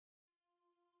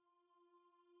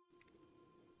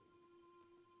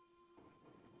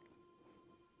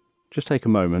Just take a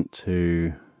moment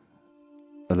to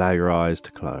allow your eyes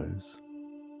to close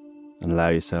and allow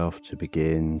yourself to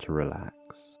begin to relax.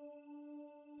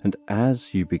 And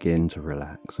as you begin to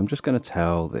relax, I'm just going to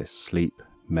tell this sleep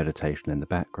meditation in the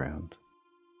background.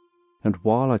 And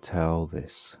while I tell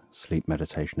this sleep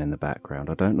meditation in the background,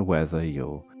 I don't know whether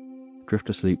you'll drift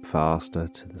asleep faster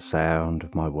to the sound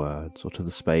of my words or to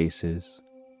the spaces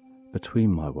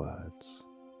between my words.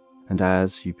 And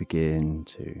as you begin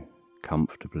to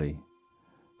comfortably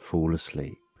fall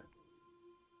asleep,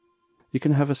 you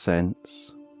can have a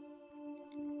sense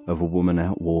of a woman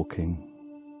out walking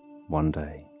one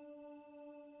day.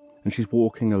 And she's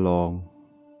walking along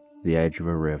the edge of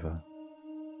a river.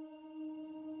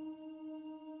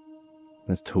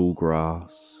 There's tall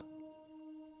grass,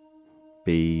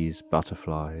 bees,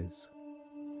 butterflies,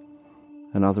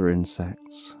 and other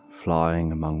insects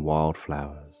flying among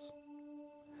wildflowers.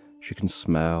 She can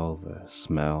smell the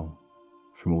smell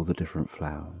from all the different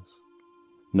flowers,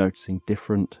 noticing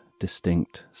different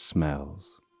distinct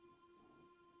smells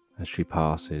as she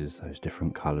passes those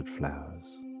different coloured flowers,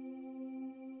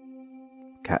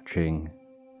 catching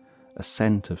a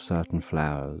scent of certain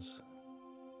flowers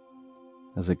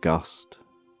as a gust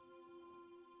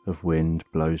of wind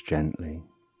blows gently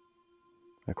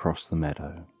across the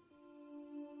meadow,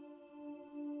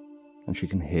 and she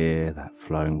can hear that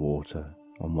flowing water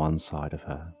on one side of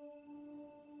her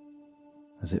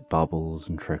as it bubbles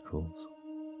and trickles.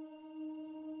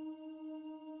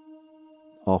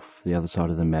 Off the other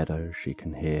side of the meadow she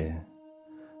can hear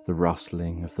the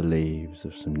rustling of the leaves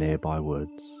of some nearby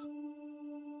woods.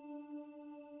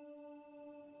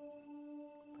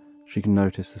 She can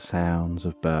notice the sounds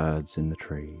of birds in the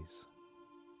trees,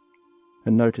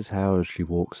 and notice how as she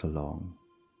walks along,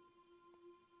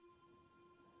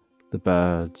 the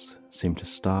birds seem to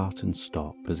start and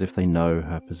stop as if they know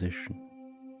her position,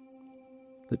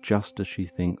 that just as she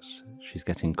thinks she's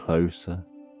getting closer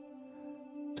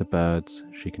to birds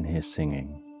she can hear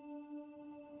singing,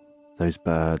 those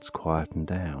birds quieten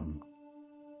down.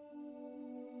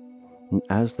 And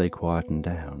as they quieten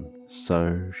down,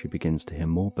 so she begins to hear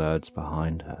more birds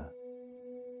behind her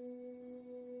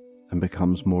and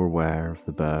becomes more aware of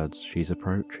the birds she's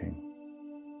approaching.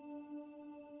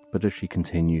 But as she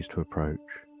continues to approach,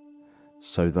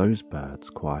 so those birds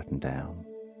quieten down,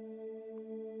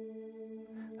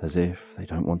 as if they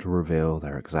don't want to reveal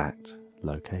their exact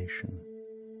location.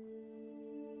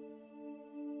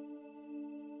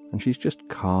 And she's just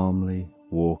calmly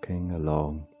walking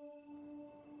along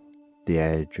the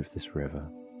edge of this river.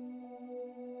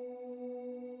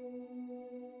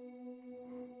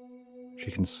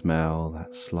 She can smell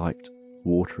that slight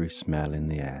watery smell in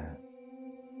the air.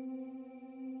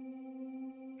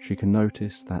 She can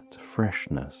notice that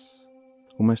freshness,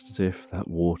 almost as if that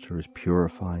water is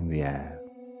purifying the air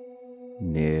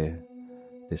near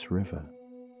this river.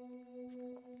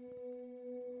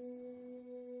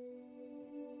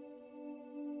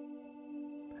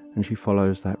 And she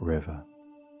follows that river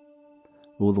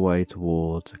all the way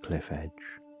towards a cliff edge.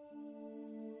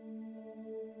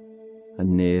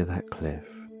 And near that cliff,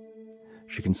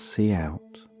 she can see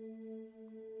out,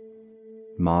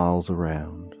 miles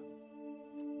around,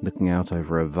 looking out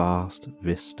over a vast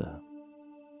vista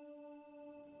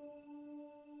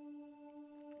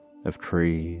of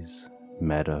trees,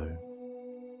 meadow,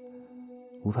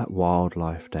 all that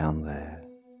wildlife down there.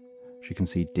 She can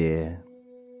see deer.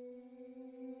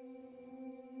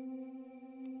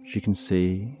 She can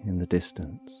see in the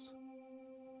distance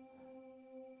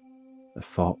a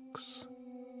fox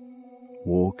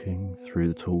walking through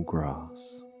the tall grass.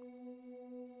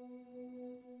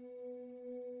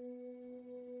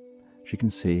 She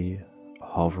can see a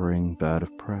hovering bird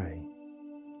of prey.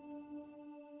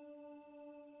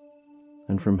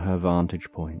 And from her vantage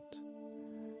point,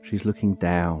 she's looking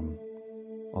down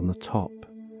on the top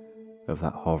of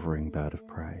that hovering bird of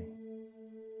prey.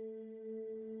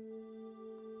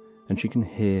 And she can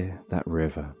hear that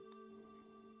river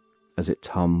as it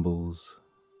tumbles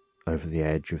over the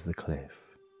edge of the cliff.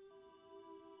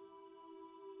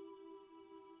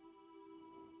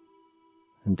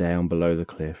 And down below the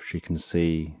cliff she can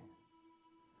see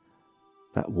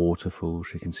that waterfall.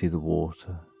 She can see the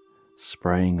water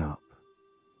spraying up,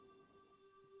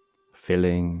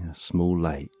 filling a small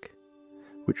lake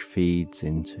which feeds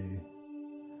into,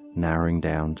 narrowing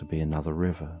down to be another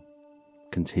river,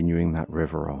 continuing that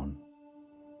river on.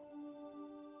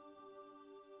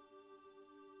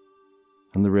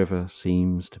 And the river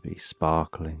seems to be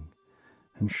sparkling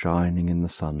and shining in the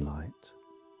sunlight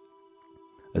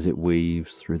as it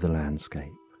weaves through the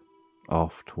landscape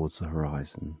off towards the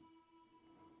horizon.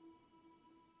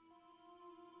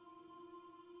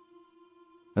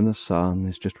 and the sun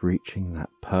is just reaching that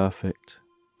perfect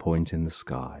point in the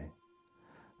sky,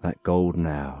 that golden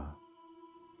hour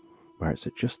where it's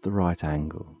at just the right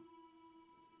angle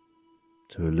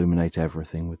to illuminate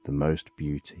everything with the most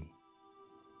beauty.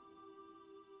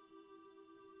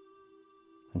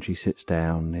 And she sits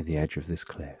down near the edge of this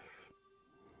cliff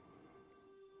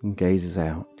and gazes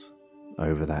out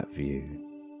over that view,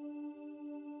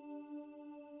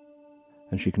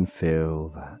 and she can feel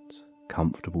that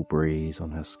comfortable breeze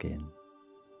on her skin.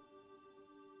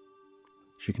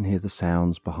 She can hear the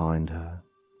sounds behind her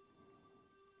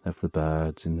of the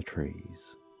birds in the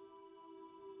trees,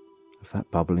 of that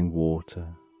bubbling water,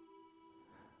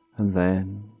 and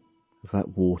then of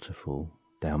that waterfall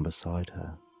down beside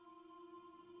her.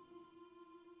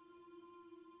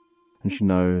 And she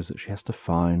knows that she has to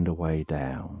find a way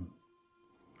down,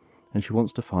 and she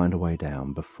wants to find a way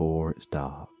down before it's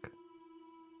dark.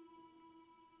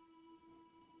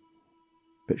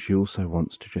 But she also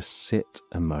wants to just sit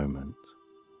a moment,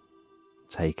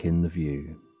 take in the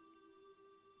view,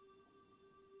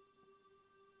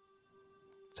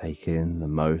 take in the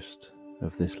most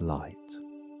of this light.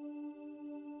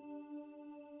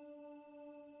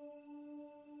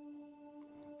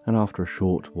 And after a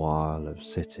short while of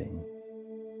sitting,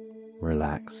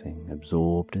 relaxing,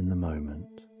 absorbed in the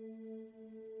moment,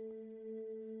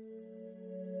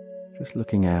 just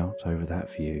looking out over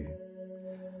that view,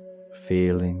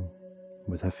 feeling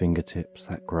with her fingertips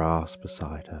that grass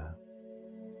beside her,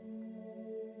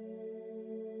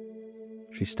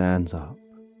 she stands up.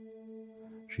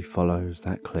 She follows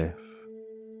that cliff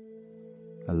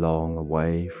along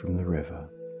away from the river.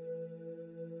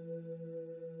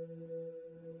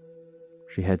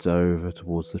 She heads over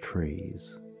towards the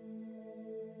trees,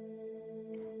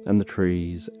 and the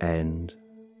trees end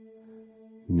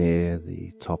near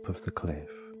the top of the cliff.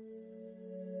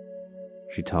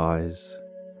 She ties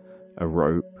a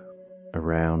rope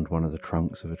around one of the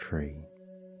trunks of a tree.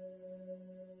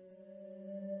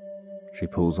 She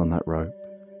pulls on that rope,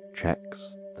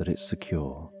 checks that it's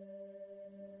secure,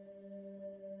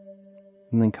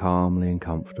 and then calmly and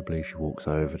comfortably she walks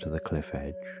over to the cliff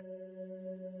edge.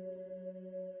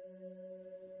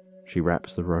 She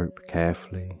wraps the rope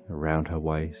carefully around her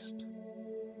waist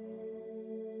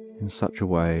in such a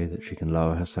way that she can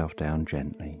lower herself down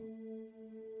gently.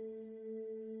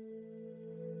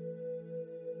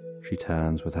 She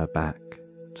turns with her back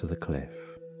to the cliff,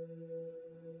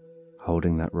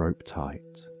 holding that rope tight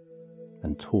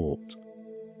and taut,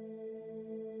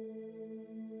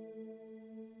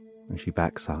 and she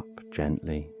backs up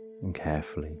gently and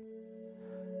carefully,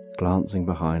 glancing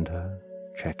behind her,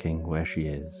 checking where she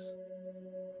is,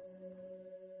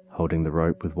 holding the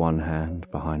rope with one hand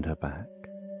behind her back,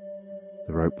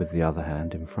 the rope with the other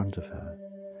hand in front of her,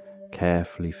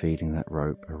 carefully feeding that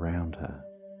rope around her.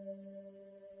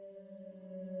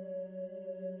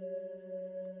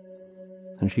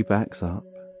 And she backs up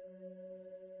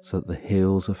so that the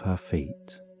heels of her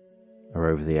feet are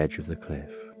over the edge of the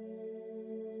cliff.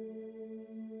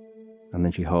 And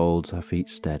then she holds her feet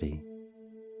steady,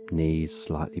 knees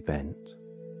slightly bent,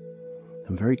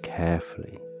 and very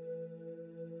carefully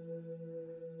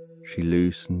she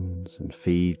loosens and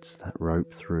feeds that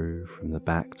rope through from the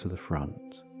back to the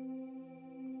front,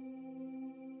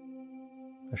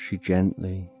 as she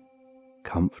gently,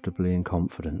 comfortably and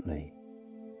confidently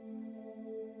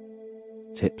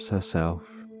tips herself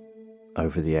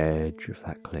over the edge of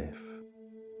that cliff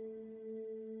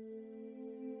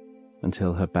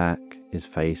until her back is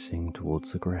facing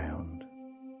towards the ground.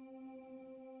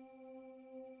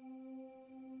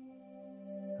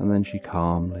 And then she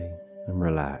calmly and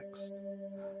relaxed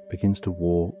begins to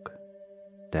walk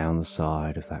down the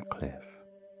side of that cliff.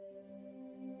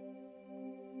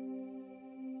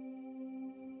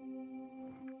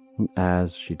 And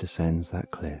as she descends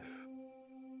that cliff,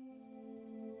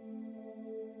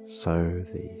 so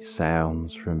the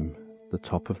sounds from the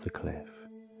top of the cliff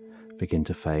begin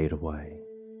to fade away,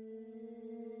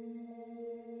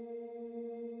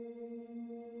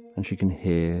 and she can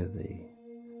hear the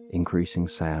increasing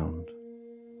sound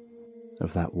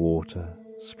of that water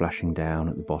splashing down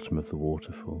at the bottom of the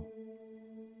waterfall.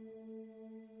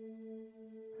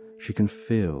 She can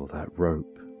feel that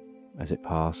rope as it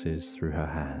passes through her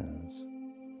hands,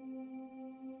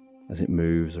 as it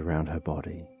moves around her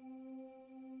body.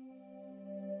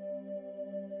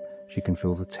 She can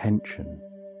feel the tension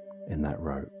in that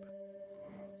rope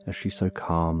as she so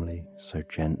calmly, so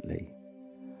gently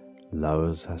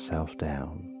lowers herself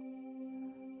down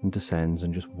and descends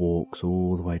and just walks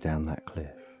all the way down that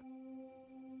cliff.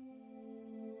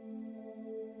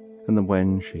 And then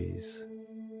when she's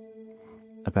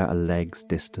about a leg's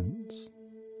distance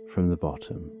from the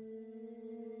bottom.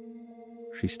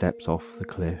 She steps off the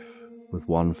cliff with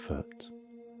one foot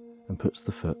and puts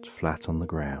the foot flat on the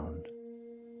ground,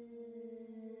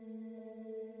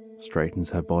 straightens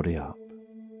her body up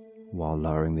while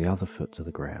lowering the other foot to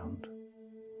the ground.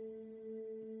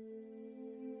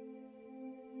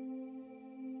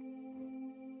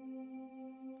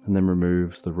 And then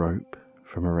removes the rope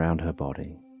from around her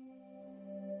body,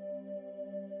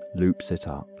 loops it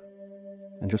up,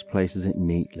 and just places it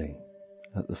neatly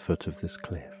at the foot of this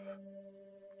cliff.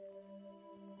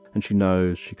 And she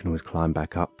knows she can always climb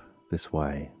back up this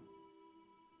way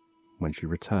when she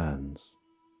returns.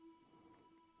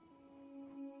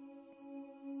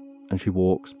 And she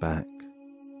walks back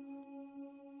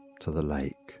to the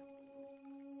lake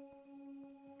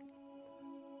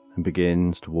and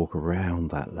begins to walk around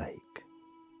that lake.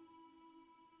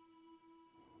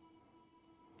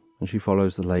 And she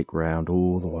follows the lake round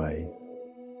all the way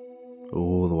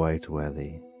to where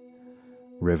the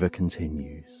river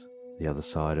continues, the other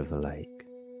side of the lake.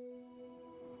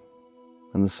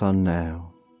 And the sun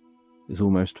now is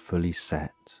almost fully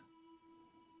set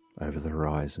over the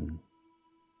horizon.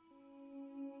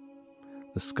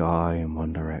 The sky in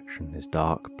one direction is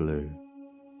dark blue,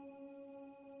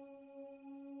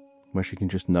 where she can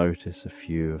just notice a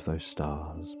few of those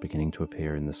stars beginning to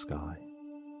appear in the sky.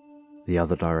 The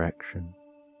other direction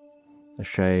are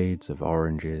shades of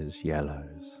oranges,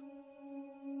 yellows,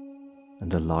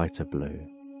 and a lighter blue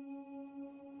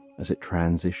as it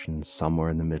transitions somewhere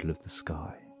in the middle of the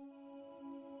sky,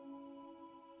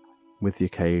 with the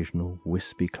occasional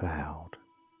wispy cloud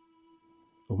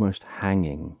almost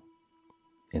hanging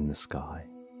in the sky,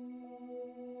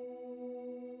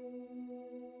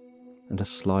 and a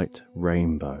slight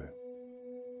rainbow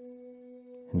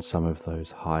in some of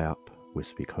those high up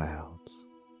wispy clouds.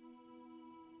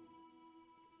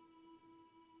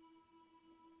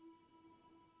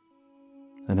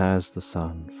 And as the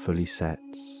sun fully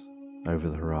sets over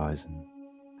the horizon,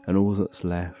 and all that's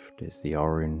left is the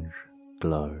orange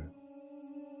glow,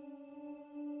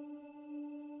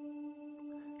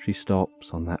 she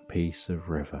stops on that piece of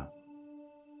river.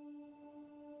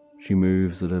 She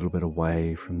moves a little bit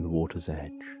away from the water's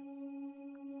edge,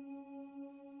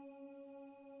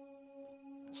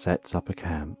 sets up a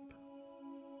camp,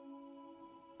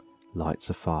 lights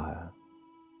a fire,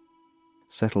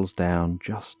 settles down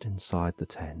just inside the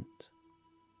tent.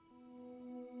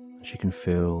 She can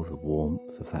feel the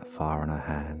warmth of that fire on her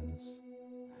hands,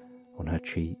 on her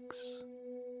cheeks,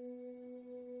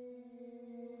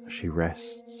 as she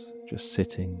rests just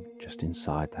sitting just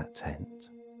inside that tent.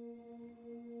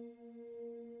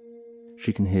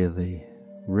 She can hear the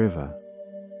river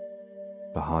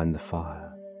behind the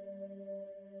fire,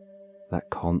 that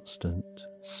constant,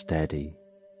 steady,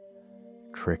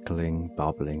 trickling,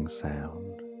 bubbling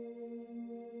sound,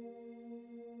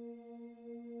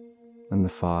 and the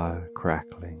fire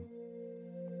crackling.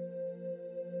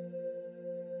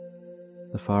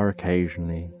 The fire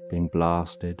occasionally being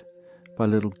blasted by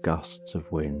little gusts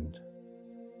of wind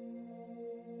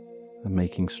and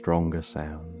making stronger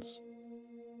sounds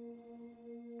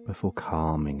before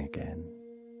calming again.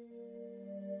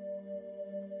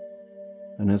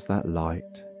 And as that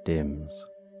light dims,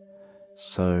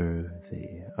 so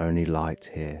the only light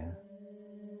here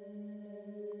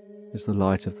is the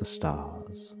light of the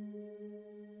stars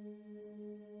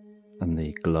and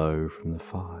the glow from the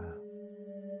fire.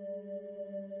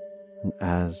 And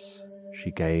as she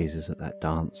gazes at that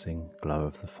dancing glow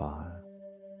of the fire,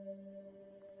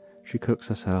 she cooks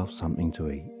herself something to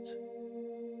eat.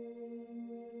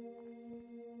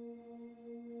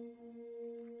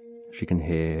 She can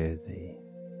hear the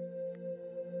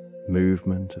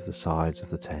movement of the sides of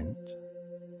the tent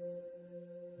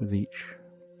with each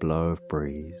blow of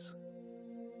breeze,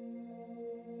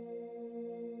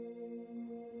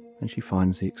 and she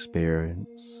finds the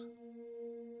experience,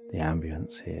 the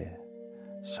ambience here,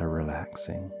 so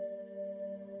relaxing.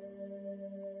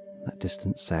 That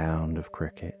distant sound of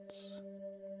crickets,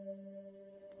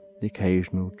 the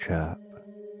occasional chirp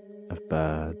of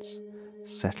birds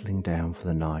settling down for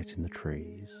the night in the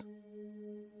trees,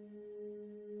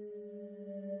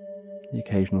 the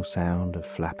occasional sound of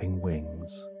flapping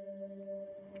wings,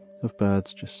 of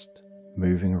birds just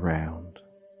moving around,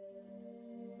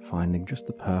 finding just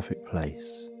the perfect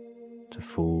place to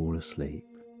fall asleep.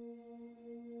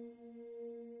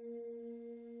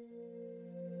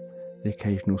 The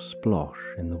occasional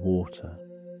splosh in the water,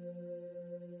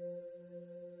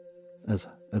 as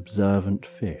observant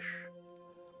fish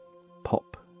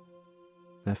pop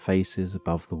their faces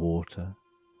above the water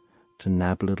to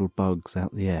nab little bugs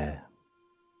out the air.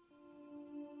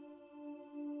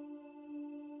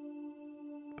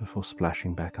 before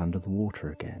splashing back under the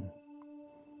water again.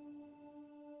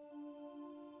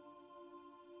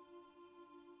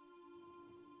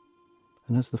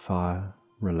 And as the fire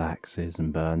relaxes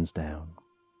and burns down,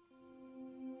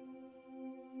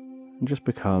 it just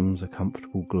becomes a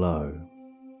comfortable glow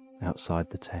outside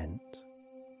the tent,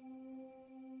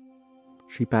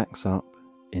 she backs up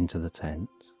into the tent,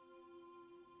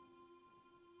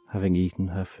 having eaten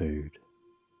her food.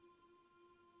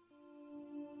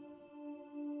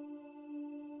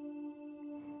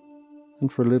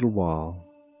 And for a little while,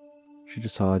 she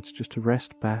decides just to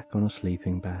rest back on a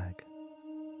sleeping bag,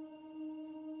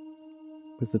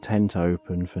 with the tent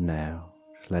open for now,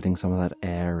 just letting some of that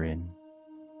air in,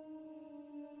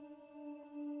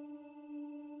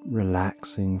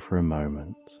 relaxing for a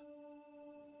moment,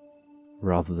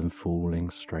 rather than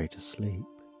falling straight asleep.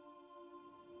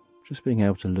 Just being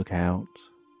able to look out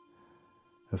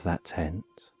of that tent,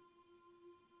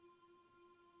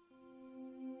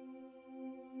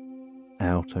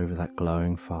 out over that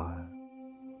glowing fire,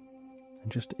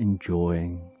 and just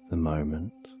enjoying the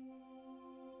moment.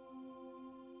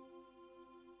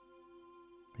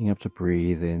 Being able to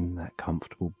breathe in that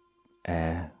comfortable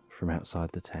air from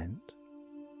outside the tent.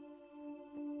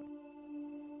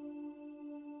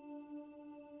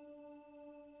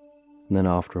 And then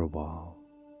after a while,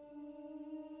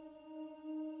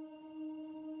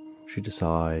 she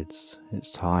decides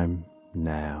it's time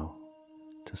now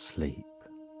to sleep.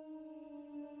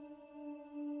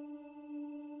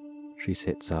 She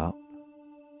sits up,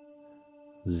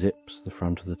 zips the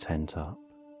front of the tent up,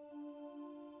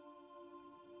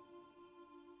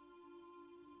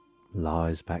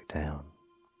 lies back down,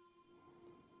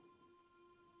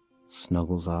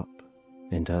 snuggles up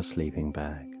into her sleeping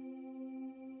bag,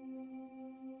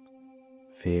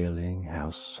 feeling how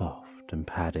soft and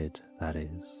padded that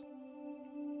is,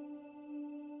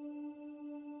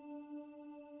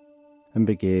 and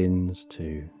begins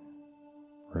to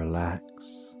relax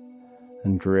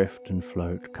and drift and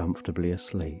float comfortably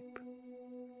asleep.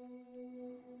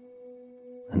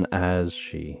 And as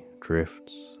she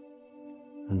drifts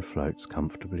and floats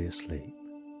comfortably asleep,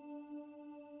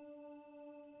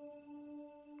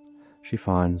 she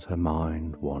finds her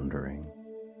mind wandering,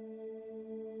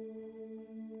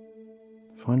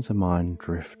 finds her mind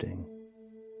drifting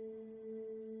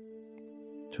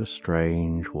to a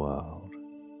strange world.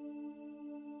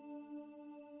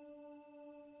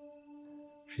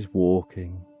 She's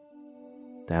walking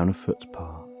down a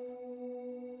footpath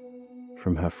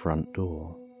from her front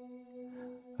door,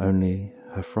 only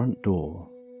her front door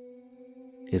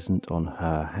isn't on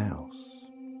her house.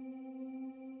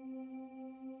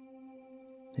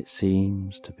 It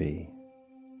seems to be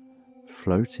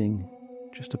floating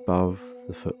just above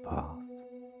the footpath,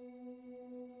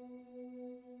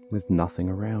 with nothing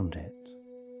around it.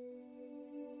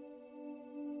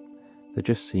 There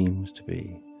just seems to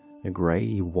be a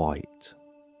grey-white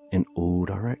in all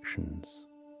directions,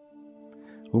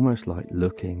 almost like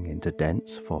looking into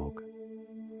dense fog,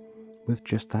 with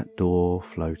just that door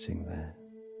floating there.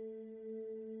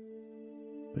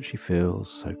 But she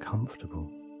feels so comfortable,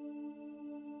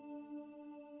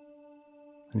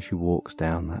 and she walks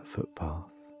down that footpath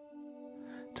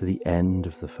to the end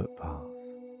of the footpath.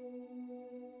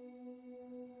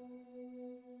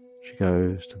 She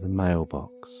goes to the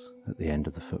mailbox at the end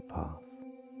of the footpath.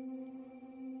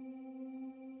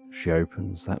 She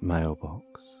opens that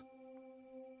mailbox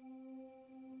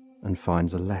and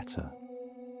finds a letter,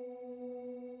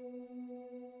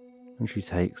 and she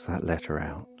takes that letter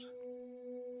out,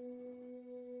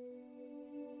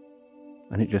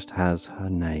 and it just has her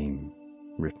name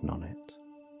written on it.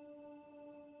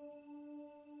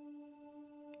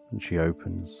 And she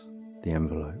opens the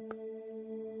envelope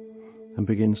and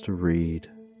begins to read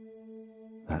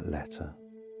that letter.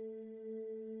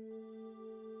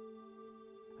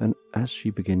 And as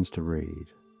she begins to read,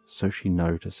 so she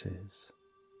notices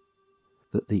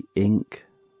that the ink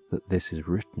that this is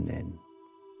written in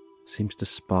seems to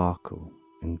sparkle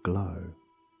and glow.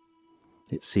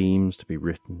 It seems to be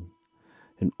written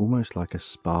in almost like a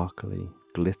sparkly,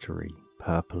 glittery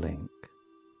purple ink.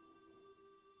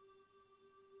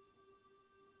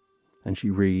 And she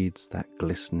reads that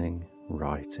glistening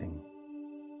writing.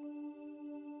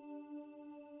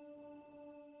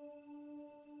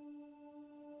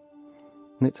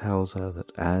 And it tells her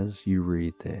that as you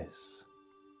read this,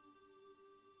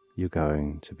 you're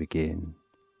going to begin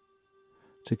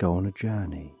to go on a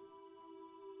journey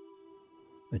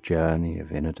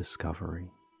of inner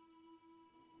discovery.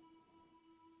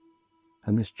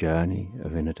 And this journey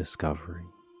of inner discovery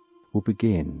will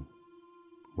begin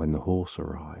when the horse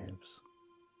arrives,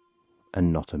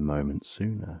 and not a moment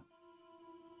sooner.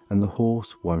 And the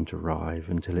horse won't arrive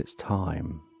until it's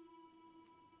time.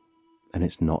 And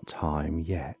it's not time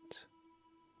yet.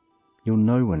 You'll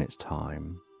know when it's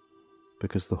time,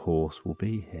 because the horse will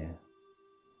be here.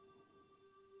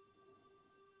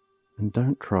 And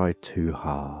don't try too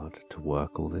hard to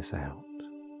work all this out.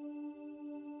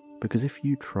 Because if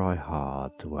you try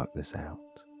hard to work this out,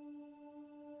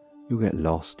 you'll get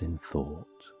lost in thought.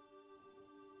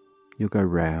 You'll go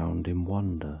round in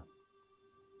wonder.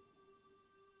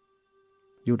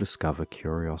 You'll discover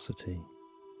curiosity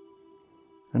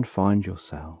and find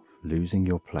yourself losing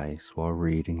your place while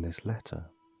reading this letter.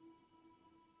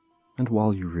 And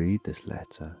while you read this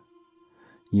letter,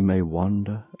 you may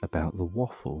wonder about the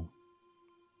waffle,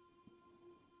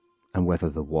 and whether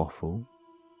the waffle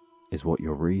is what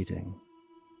you're reading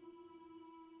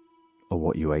or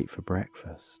what you ate for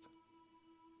breakfast.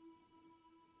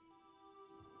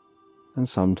 And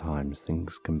sometimes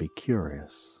things can be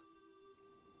curious,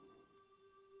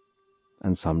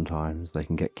 and sometimes they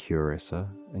can get curiouser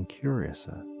and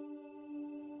curiouser,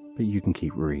 but you can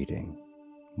keep reading,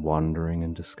 wondering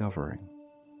and discovering,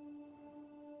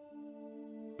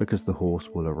 because the horse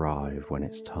will arrive when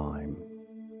it's time,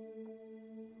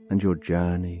 and your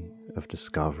journey of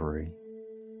discovery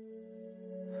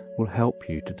will help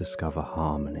you to discover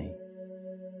harmony,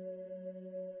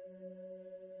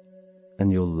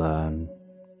 and you'll learn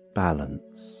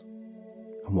balance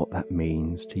and what that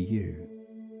means to you.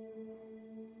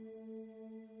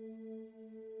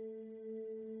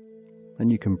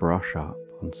 And you can brush up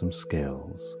on some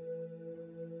skills.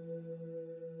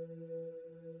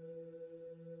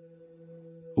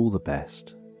 All the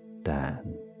best,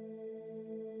 Dan.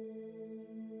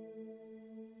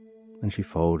 And she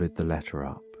folded the letter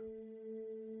up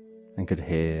and could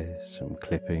hear some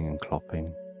clipping and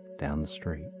clopping down the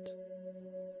street.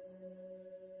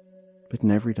 But in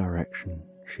every direction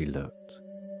she looked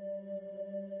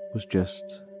was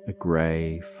just a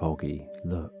grey, foggy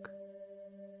look.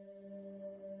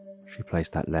 She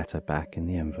placed that letter back in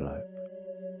the envelope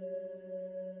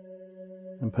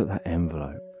and put that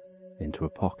envelope into a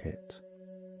pocket.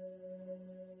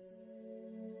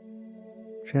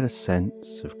 She had a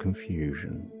sense of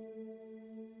confusion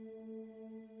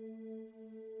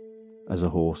as a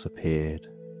horse appeared,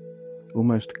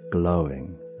 almost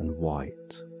glowing and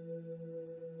white,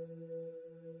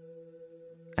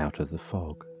 out of the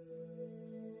fog,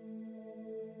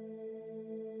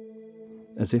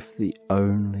 as if the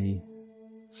only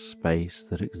space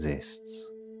that exists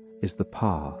is the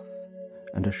path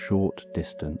and a short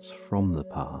distance from the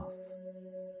path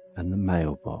and the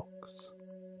mailbox.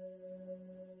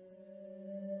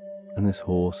 And this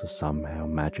horse has somehow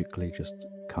magically just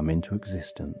come into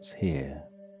existence here.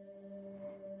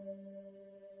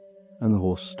 And the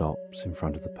horse stops in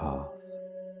front of the path,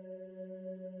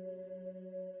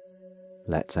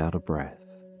 lets out a breath.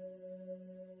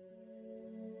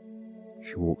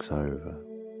 She walks over,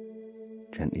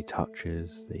 gently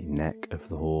touches the neck of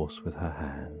the horse with her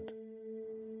hand.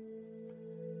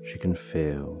 She can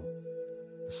feel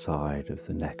the side of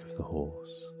the neck of the horse.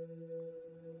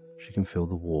 She can feel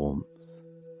the warmth,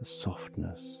 the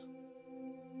softness,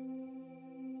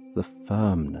 the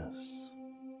firmness,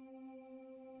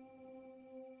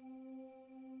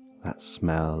 that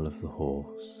smell of the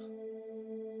horse.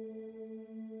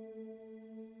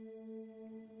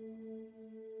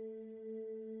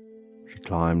 She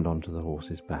climbed onto the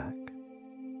horse's back,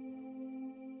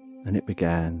 and it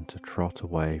began to trot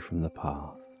away from the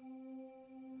path.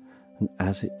 And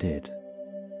as it did,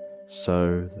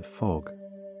 so the fog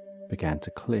began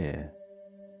to clear,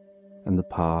 and the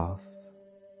path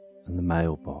and the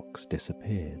mailbox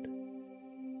disappeared.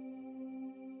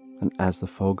 And as the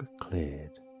fog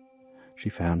cleared, she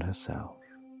found herself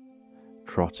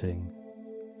trotting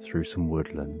through some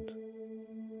woodland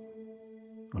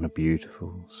on a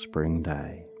beautiful spring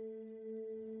day.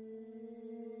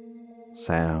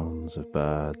 Sounds of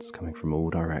birds coming from all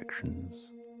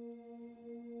directions,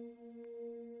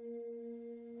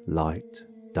 light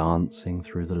dancing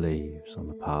through the leaves on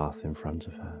the path in front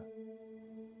of her,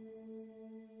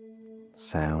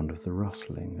 sound of the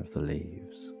rustling of the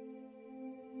leaves.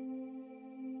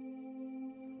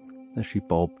 As she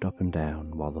bobbed up and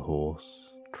down while the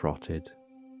horse trotted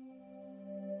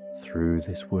through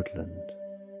this woodland.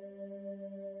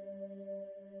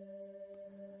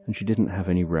 And she didn't have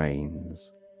any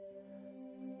reins,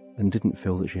 and didn't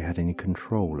feel that she had any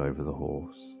control over the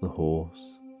horse. The horse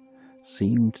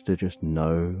seemed to just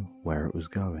know where it was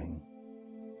going.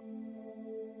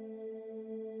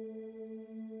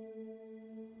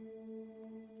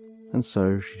 And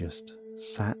so she just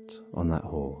sat on that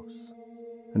horse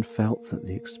and felt that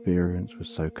the experience was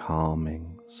so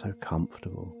calming, so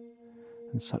comfortable,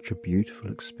 and such a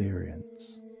beautiful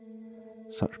experience,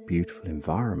 such beautiful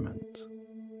environment.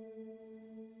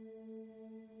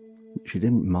 She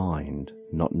didn't mind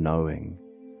not knowing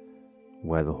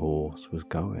where the horse was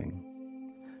going.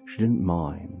 She didn't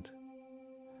mind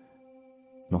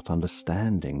not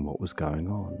understanding what was going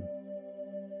on.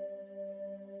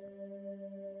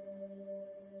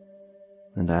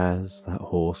 And as that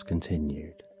horse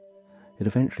continued, it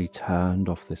eventually turned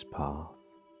off this path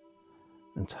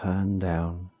and turned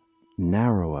down a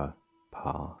narrower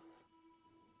path.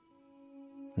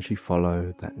 And she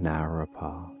followed that narrower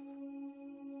path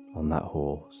on that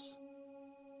horse.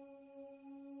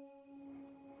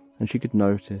 And she could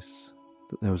notice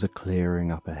that there was a clearing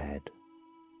up ahead.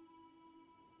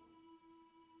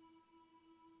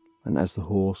 And as the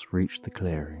horse reached the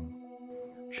clearing,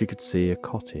 she could see a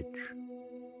cottage.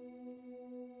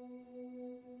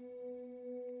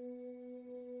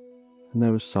 And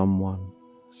there was someone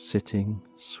sitting,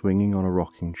 swinging on a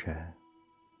rocking chair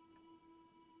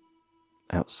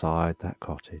outside that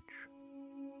cottage,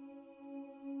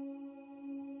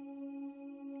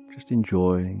 just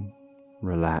enjoying,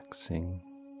 relaxing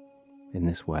in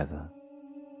this weather.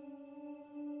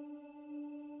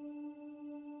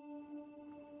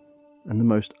 And the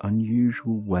most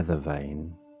unusual weather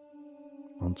vane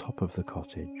on top of the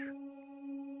cottage.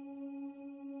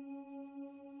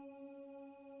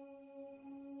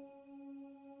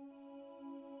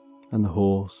 And the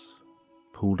horse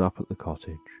pulled up at the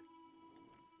cottage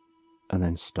and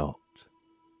then stopped.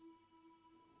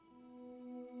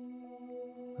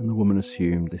 And the woman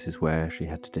assumed this is where she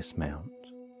had to dismount.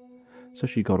 So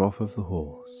she got off of the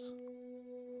horse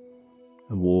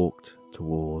and walked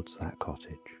towards that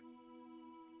cottage.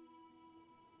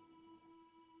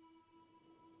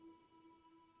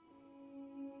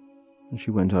 And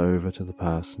she went over to the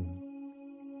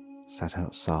person sat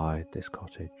outside this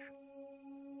cottage,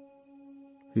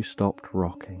 who stopped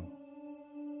rocking,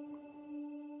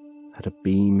 had a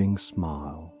beaming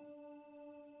smile,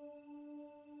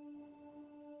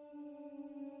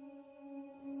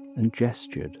 and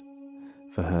gestured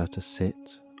for her to sit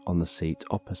on the seat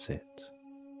opposite.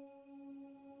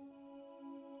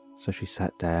 So she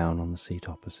sat down on the seat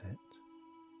opposite.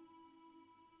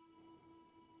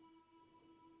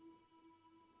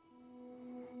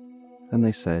 And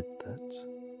they said that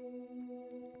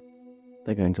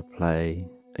they're going to play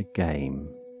a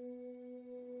game.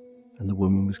 And the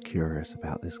woman was curious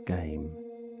about this game,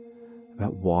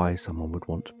 about why someone would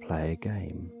want to play a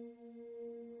game.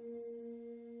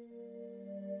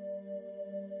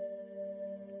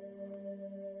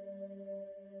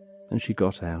 And she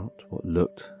got out what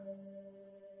looked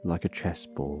like a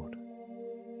chessboard,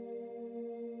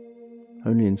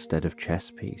 only instead of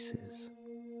chess pieces,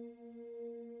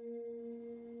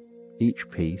 each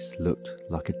piece looked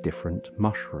like a different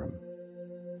mushroom.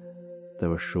 There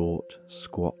were short,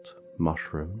 squat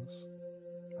mushrooms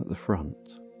at the front.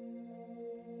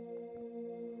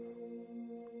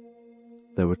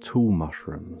 There were tall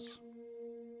mushrooms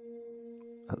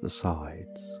at the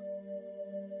sides.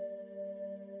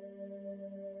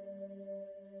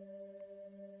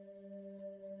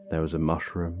 There was a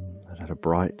mushroom that had a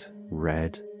bright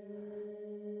red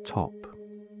top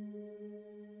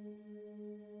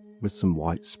with some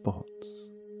white spots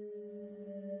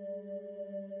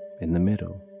in the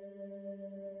middle,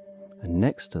 and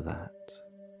next to that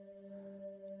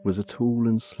was a tall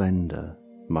and slender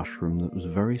mushroom that was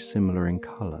very similar in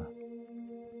colour,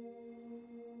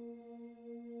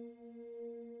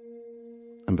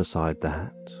 and beside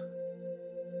that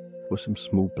were some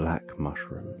small black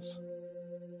mushrooms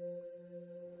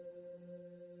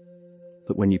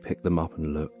that, when you picked them up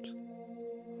and looked,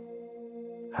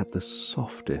 had the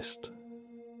softest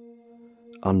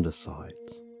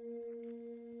undersides,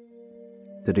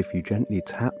 that if you gently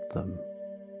tapped them,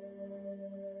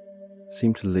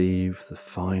 seemed to leave the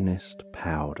finest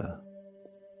powder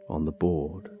on the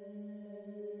board.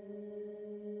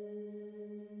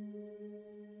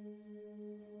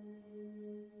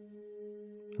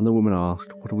 And the woman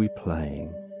asked, "What are we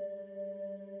playing?"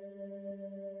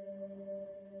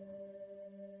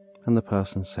 And the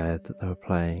person said that they were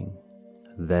playing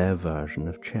their version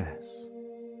of chess.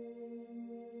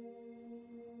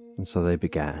 And so they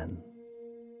began.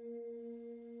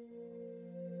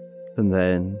 And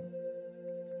then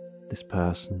this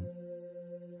person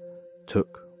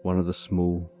took one of the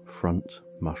small front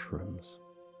mushrooms,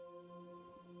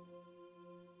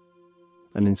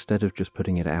 and instead of just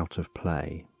putting it out of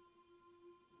play,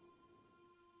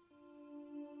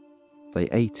 they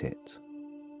ate it.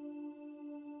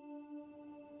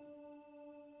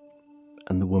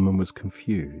 was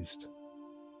confused.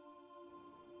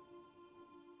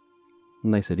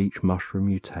 And they said each mushroom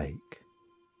you take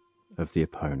of the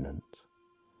opponent,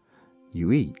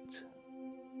 you eat.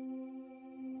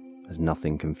 There's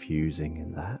nothing confusing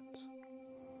in that.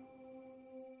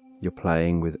 You're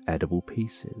playing with edible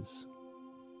pieces.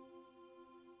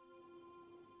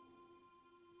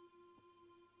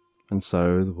 And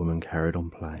so the woman carried on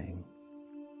playing.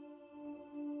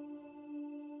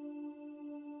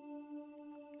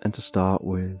 And to start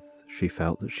with, she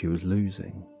felt that she was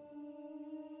losing.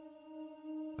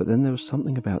 But then there was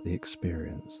something about the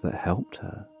experience that helped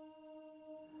her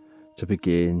to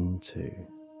begin to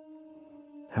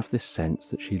have this sense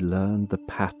that she learned the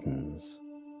patterns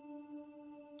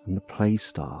and the play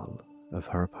style of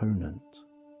her opponent.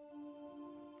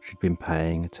 She'd been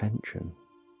paying attention.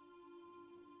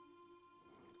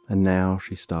 And now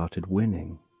she started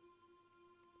winning.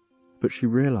 But she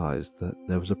realized that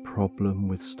there was a problem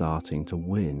with starting to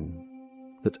win,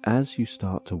 that as you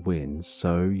start to win,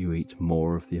 so you eat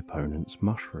more of the opponent's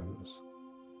mushrooms.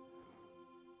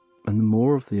 And the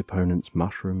more of the opponent's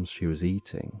mushrooms she was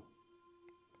eating,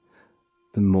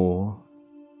 the more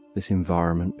this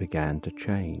environment began to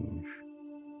change.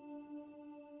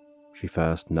 She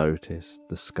first noticed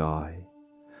the sky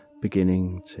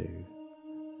beginning to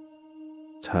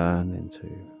turn into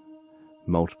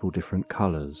multiple different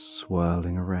colours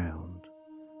swirling around,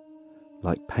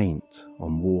 like paint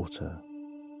on water.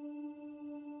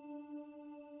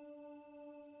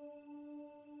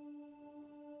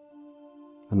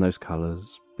 And those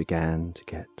colours began to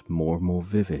get more and more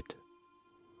vivid.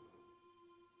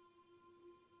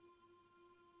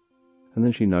 And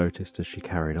then she noticed as she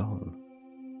carried on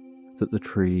that the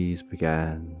trees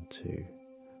began to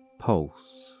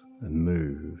pulse and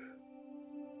move,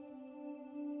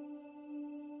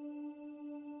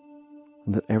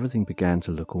 and that everything began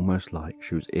to look almost like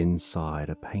she was inside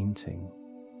a painting.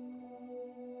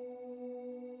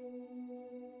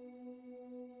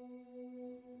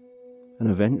 And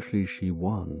eventually she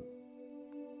won.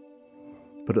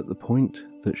 But at the point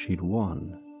that she'd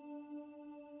won,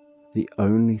 the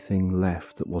only thing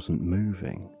left that wasn't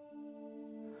moving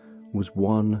was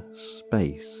one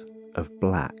space of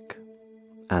black,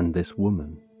 and this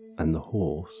woman, and the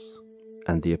horse,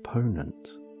 and the opponent.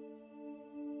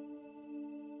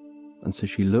 And so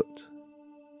she looked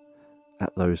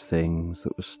at those things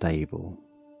that were stable.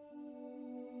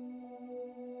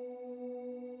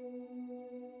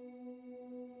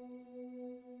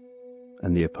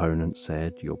 And the opponent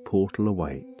said, "Your portal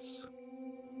awaits,"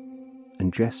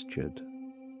 and gestured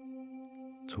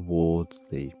towards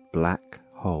the black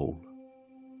hole.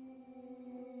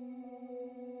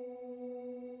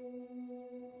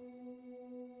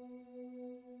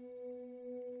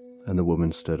 And the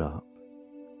woman stood up,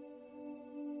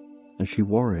 and she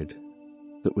worried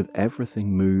that with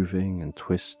everything moving and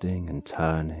twisting and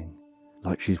turning,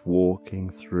 like she's walking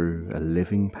through a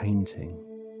living painting,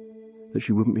 that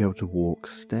she wouldn't be able to walk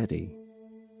steady.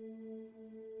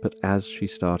 But as she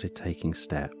started taking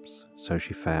steps, so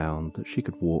she found that she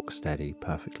could walk steady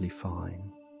perfectly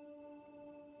fine.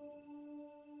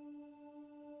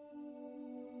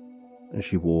 And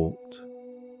she walked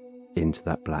into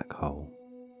that black hole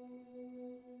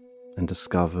and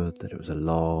discovered that it was a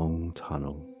long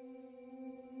tunnel,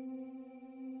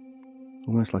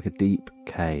 almost like a deep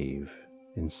cave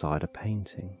inside a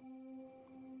painting.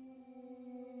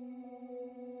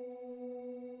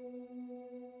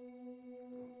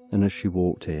 And as she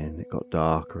walked in, it got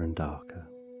darker and darker.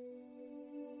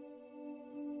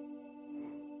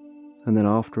 And then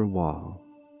after a while,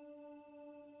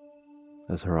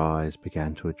 as her eyes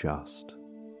began to adjust,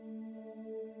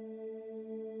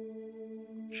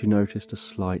 she noticed a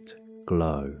slight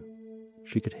glow.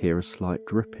 She could hear a slight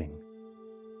dripping.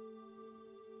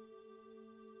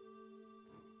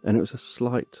 And it was a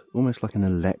slight, almost like an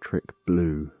electric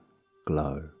blue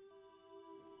glow.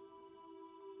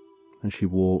 And she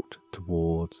walked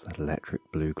towards that electric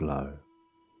blue glow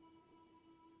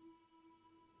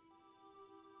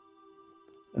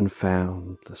and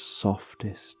found the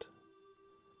softest,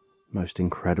 most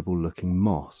incredible looking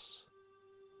moss.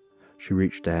 She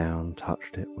reached down,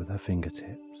 touched it with her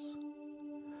fingertips,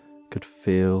 could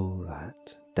feel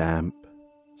that damp,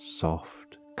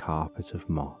 soft carpet of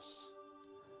moss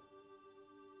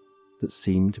that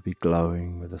seemed to be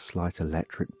glowing with a slight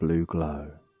electric blue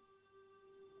glow.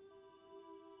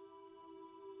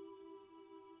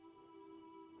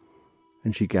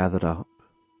 And she gathered up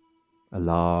a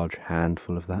large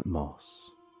handful of that moss,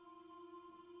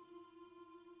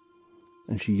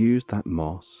 and she used that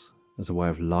moss as a way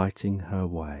of lighting her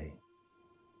way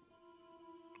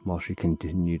while she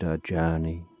continued her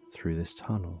journey through this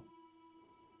tunnel,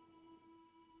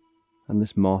 and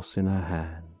this moss in her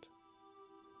hand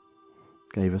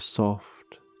gave a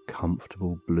soft,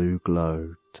 comfortable blue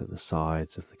glow to the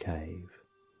sides of the cave,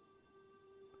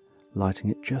 lighting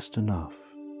it just enough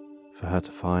for her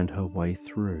to find her way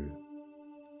through.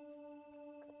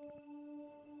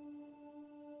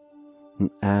 And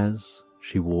as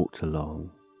she walked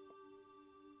along,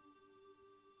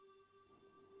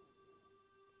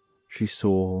 she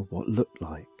saw what looked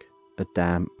like a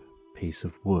damp piece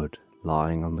of wood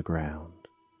lying on the ground,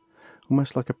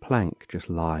 almost like a plank just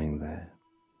lying there.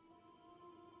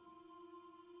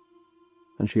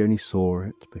 And she only saw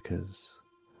it because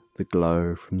the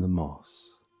glow from the moss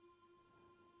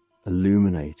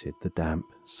illuminated the damp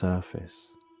surface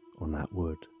on that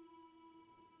wood.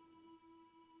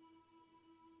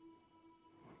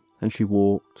 And she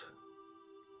walked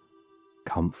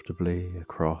comfortably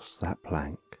across that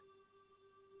plank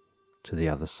to the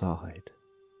other side.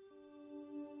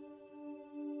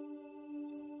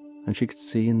 And she could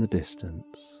see in the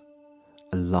distance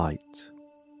a light,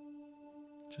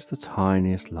 just the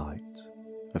tiniest light,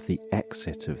 of the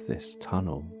exit of this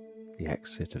tunnel, the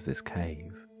exit of this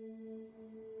cave.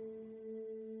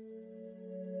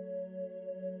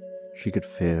 She could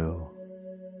feel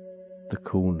the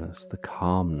coolness, the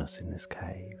calmness in this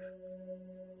cave.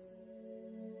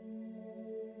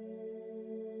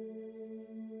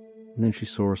 And then she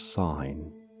saw a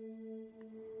sign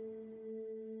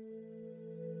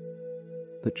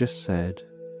that just said,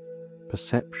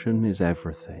 "Perception is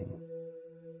everything."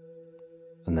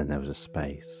 And then there was a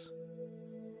space.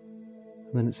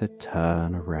 And then it said,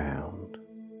 "Turn around."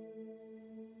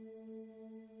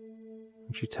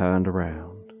 And she turned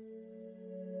around.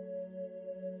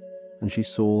 And she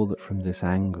saw that from this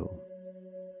angle,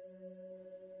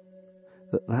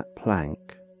 that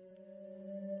plank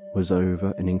was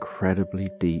over an incredibly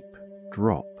deep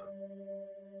drop.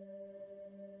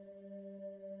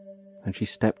 And she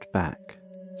stepped back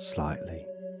slightly.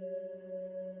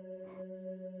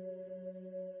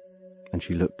 And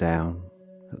she looked down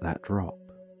at that drop.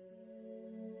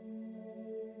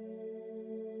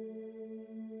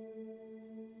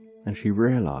 And she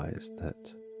realized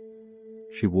that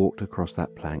she walked across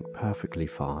that plank perfectly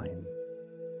fine.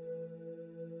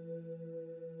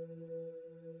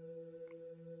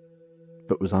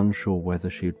 But was unsure whether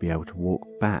she would be able to walk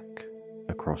back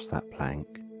across that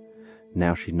plank.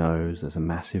 Now she knows there's a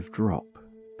massive drop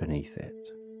beneath it.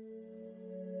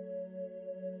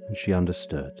 And she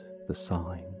understood the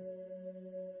sign.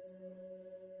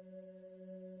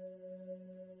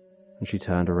 And she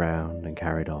turned around and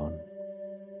carried on.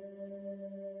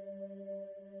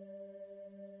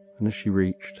 And as she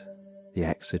reached the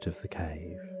exit of the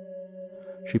cave,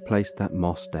 she placed that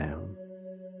moss down,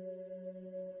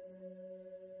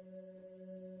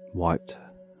 wiped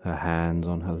her hands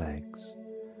on her legs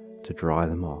to dry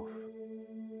them off,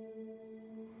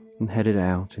 and headed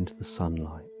out into the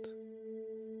sunlight.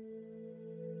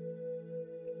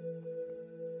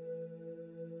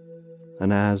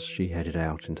 And as she headed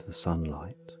out into the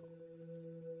sunlight,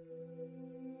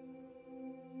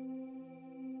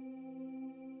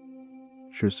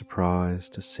 she was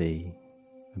surprised to see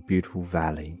a beautiful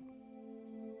valley,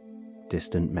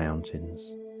 distant mountains.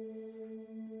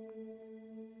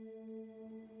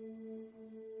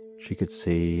 She could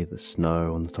see the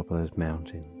snow on the top of those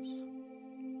mountains.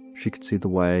 She could see the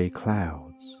way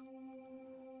clouds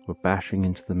were bashing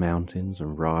into the mountains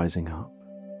and rising up,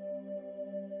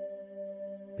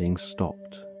 being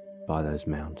stopped by those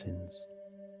mountains.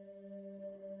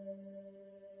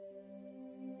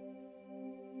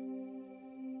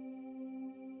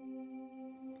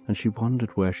 And she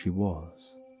wondered where she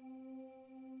was.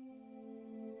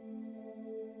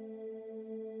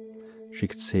 She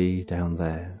could see down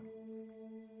there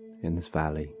in this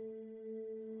valley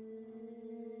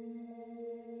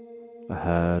a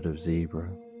herd of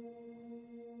zebra.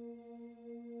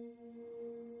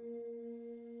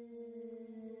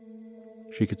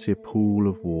 She could see a pool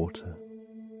of water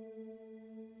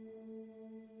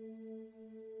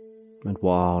and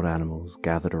wild animals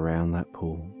gathered around that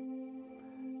pool,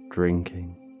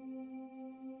 drinking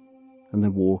and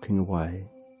then walking away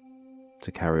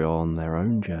to carry on their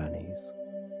own journeys.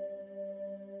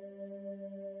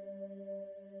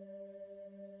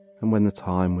 And when the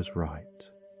time was right,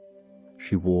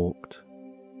 she walked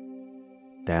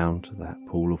down to that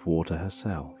pool of water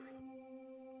herself.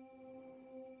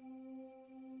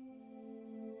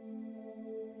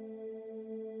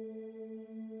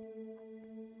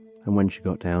 And when she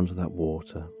got down to that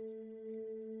water,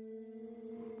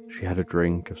 she had a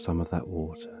drink of some of that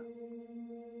water.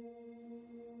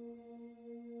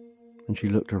 and she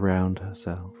looked around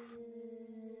herself,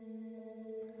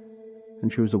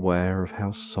 and she was aware of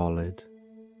how solid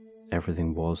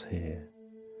everything was here,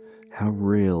 how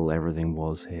real everything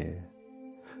was here,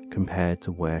 compared to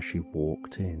where she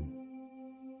walked in.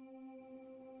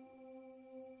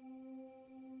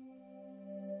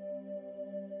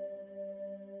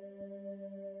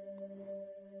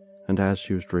 And as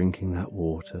she was drinking that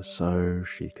water, so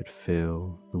she could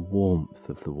feel the warmth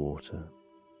of the water.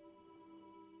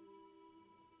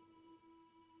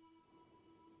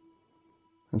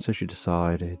 And so she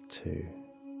decided to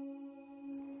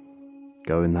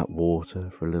go in that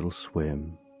water for a little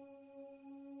swim.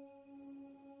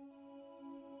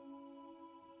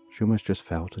 She almost just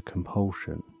felt a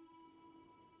compulsion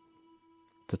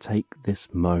to take this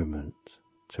moment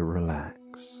to relax.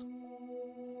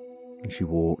 And she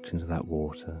walked into that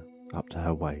water up to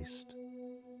her waist,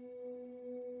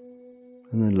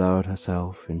 and then lowered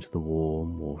herself into the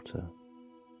warm water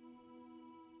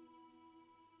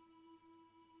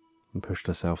and pushed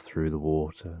herself through the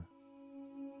water,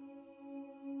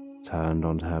 turned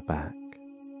onto her back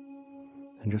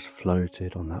and just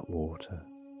floated on that water.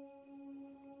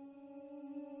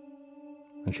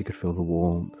 And she could feel the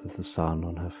warmth of the sun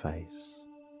on her face.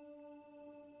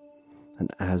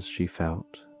 And as she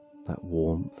felt that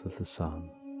warmth of the sun,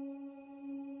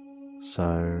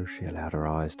 so she allowed her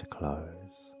eyes to close.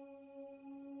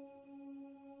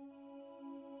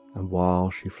 And while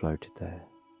she floated there,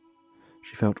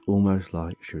 she felt almost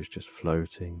like she was just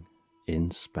floating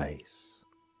in space.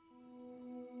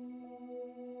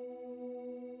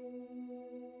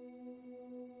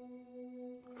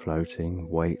 Floating,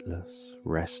 weightless,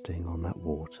 resting on that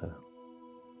water.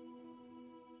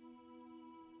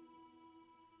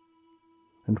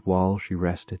 And while she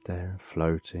rested there,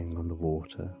 floating on the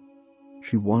water,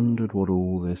 she wondered what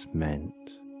all this meant,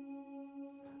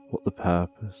 what the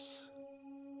purpose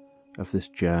of this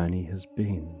journey has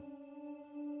been.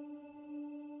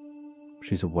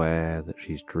 She's aware that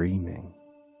she's dreaming,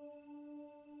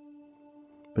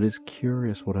 but is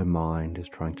curious what her mind is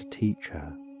trying to teach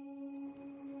her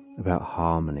about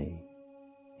harmony,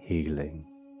 healing,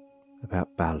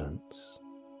 about balance,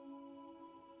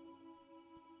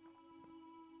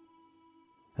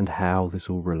 and how this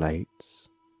all relates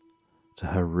to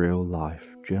her real life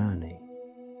journey.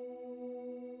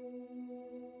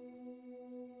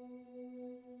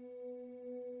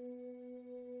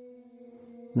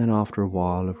 And then after a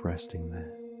while of resting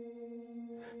there,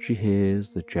 she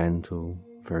hears the gentle,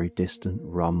 very distant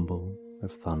rumble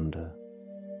of thunder.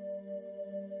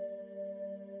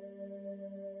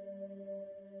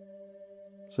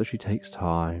 So she takes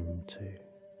time to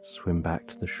swim back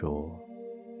to the shore.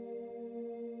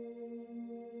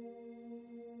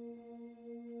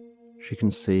 She can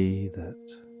see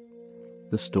that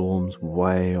the storm's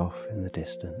way off in the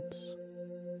distance,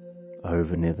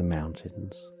 over near the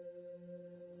mountains.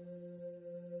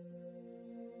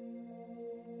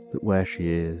 That where she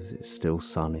is still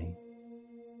sunny.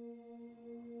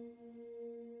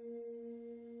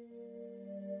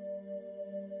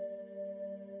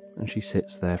 And she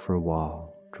sits there for a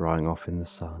while, drying off in the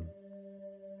sun,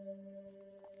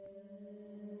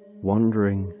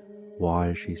 wondering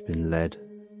why she's been led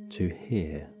to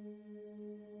here.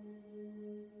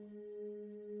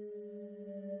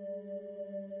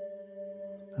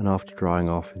 And after drying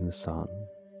off in the sun,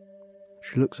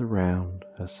 she looks around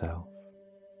herself,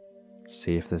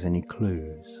 see if there's any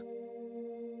clues.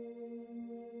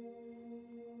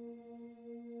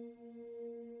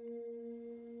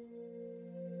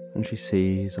 And she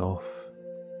sees off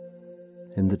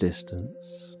in the distance,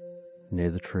 near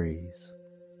the trees,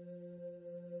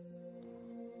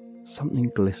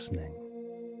 something glistening.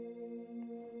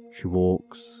 She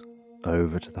walks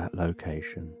over to that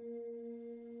location,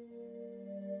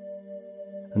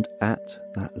 and at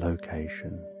that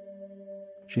location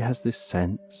she has this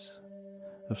sense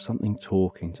of something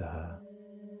talking to her,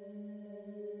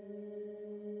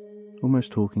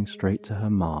 almost talking straight to her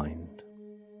mind,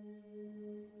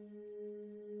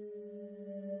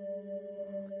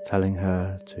 telling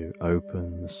her to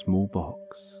open the small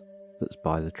box that's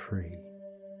by the tree.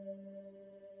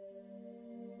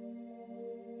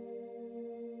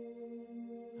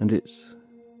 And it's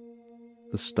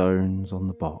the stones on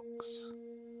the box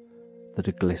that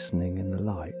are glistening in the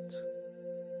light.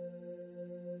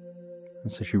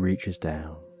 And so she reaches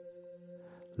down,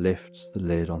 lifts the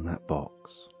lid on that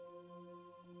box,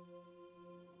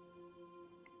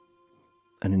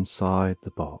 and inside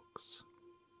the box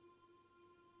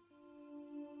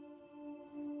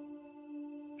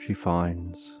she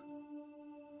finds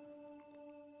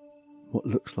what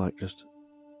looks like just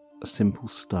a simple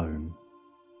stone,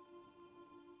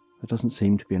 There doesn't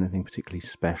seem to be anything particularly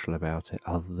special about it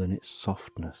other than its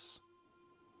softness,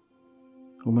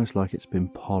 almost like it's been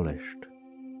polished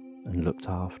and looked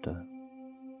after.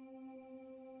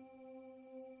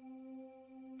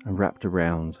 And wrapped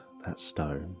around that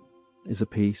stone is a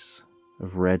piece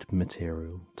of red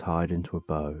material tied into a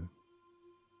bow,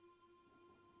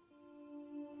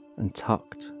 and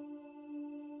tucked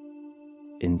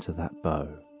into that bow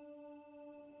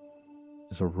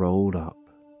is a rolled up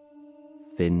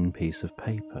thin piece of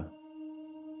paper.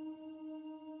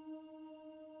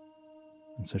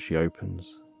 And so she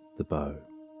opens the bow.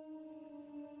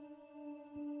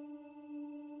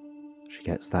 She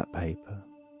gets that paper.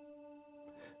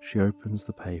 She opens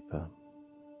the paper.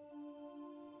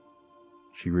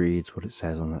 She reads what it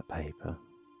says on that paper.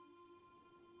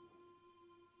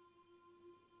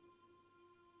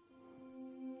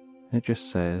 It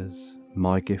just says,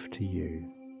 "My gift to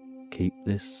you, keep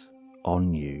this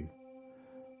on you,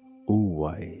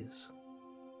 always."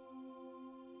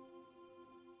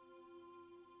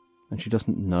 And she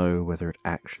doesn't know whether it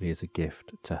actually is a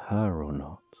gift to her or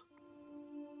not.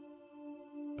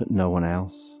 But no one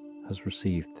else has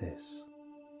received this.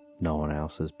 No one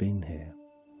else has been here.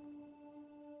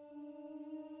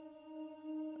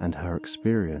 And her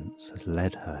experience has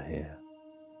led her here.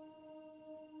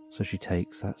 So she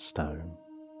takes that stone,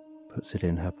 puts it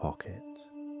in her pocket,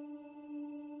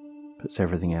 puts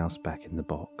everything else back in the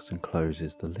box and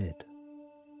closes the lid.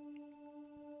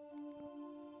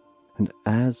 And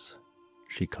as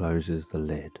she closes the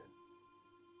lid,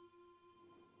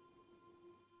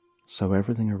 so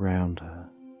everything around her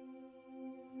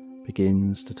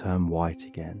begins to turn white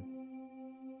again,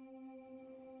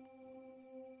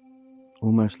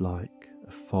 almost like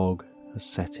a fog has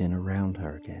set in around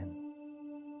her again.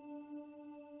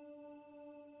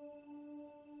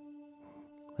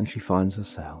 And she finds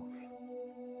herself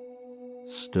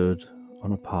stood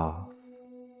on a path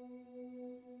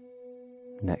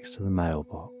next to the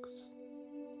mailbox.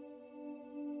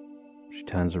 She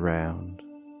turns around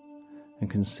and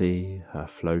can see her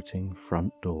floating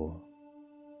front door.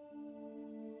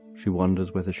 She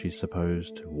wonders whether she's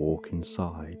supposed to walk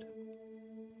inside.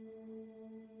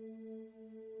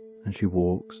 And she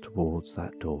walks towards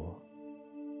that door,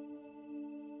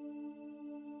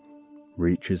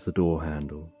 reaches the door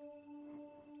handle,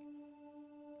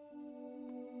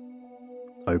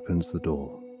 opens the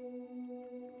door,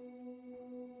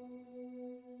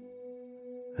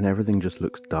 and everything just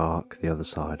looks dark the other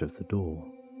side of the door.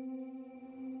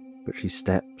 But she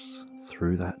steps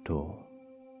through that door,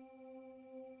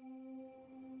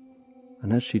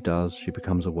 and as she does, she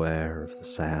becomes aware of the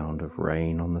sound of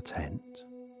rain on the tent.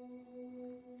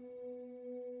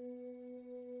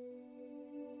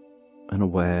 And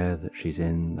aware that she's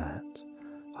in that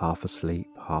half asleep,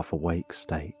 half awake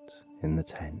state in the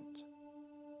tent.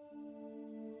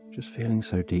 Just feeling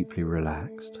so deeply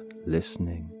relaxed,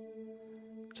 listening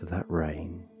to that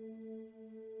rain.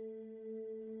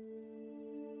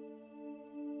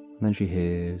 And then she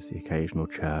hears the occasional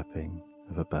chirping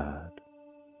of a bird.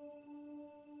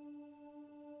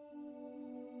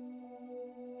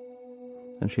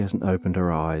 And she hasn't opened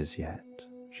her eyes yet,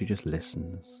 she just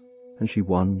listens. And she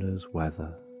wonders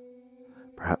whether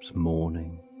perhaps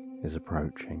morning is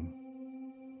approaching.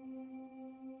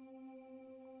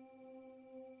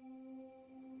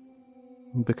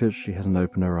 And because she hasn't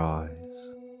opened her eyes,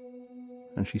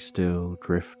 and she's still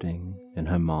drifting in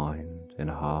her mind in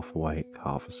a half awake,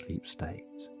 half asleep state,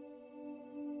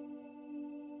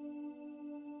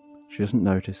 she doesn't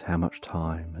notice how much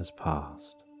time has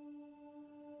passed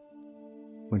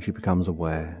when she becomes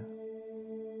aware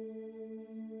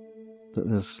that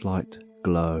there's a slight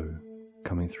glow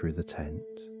coming through the tent,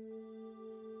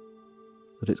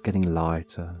 that it's getting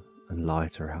lighter and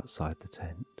lighter outside the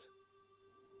tent.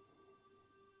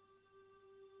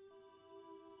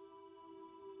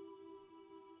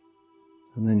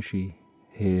 And then she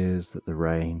hears that the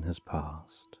rain has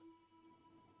passed.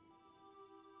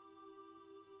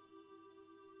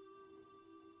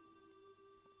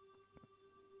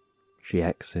 She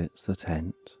exits the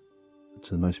tent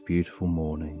to the most beautiful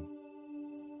morning.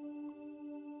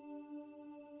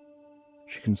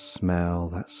 She can smell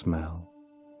that smell,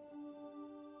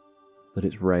 that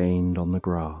it's rained on the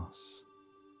grass,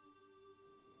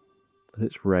 that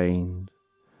it's rained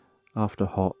after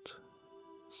hot,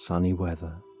 sunny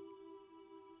weather.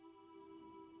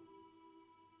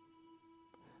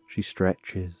 She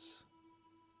stretches,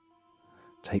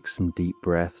 takes some deep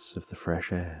breaths of the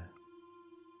fresh air.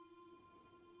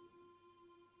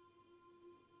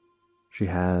 She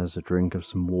has a drink of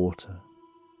some water,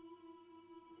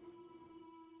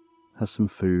 has some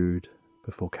food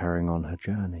before carrying on her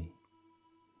journey.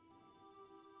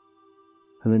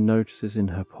 And then notices in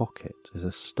her pocket is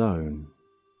a stone,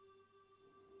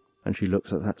 and she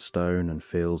looks at that stone and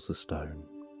feels the stone,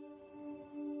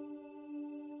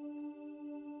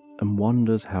 and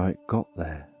wonders how it got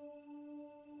there,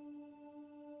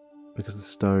 because the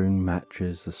stone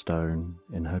matches the stone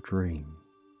in her dream.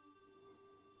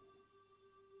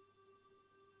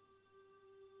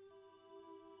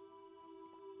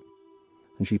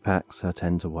 And she packs her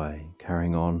tent away,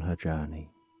 carrying on her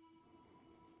journey.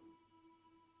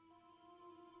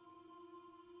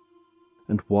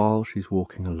 And while she's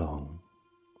walking along,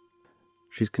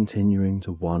 she's continuing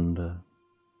to wonder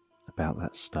about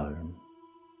that stone,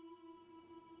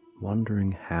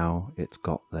 wondering how it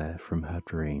got there from her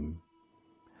dream,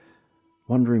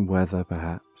 wondering whether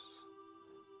perhaps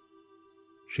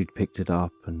she'd picked it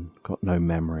up and got no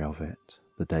memory of it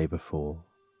the day before,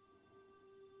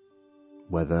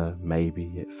 whether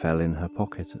maybe it fell in her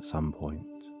pocket at some point.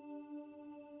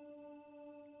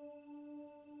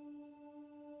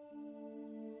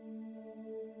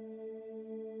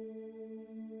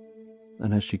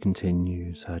 And as she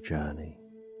continues her journey,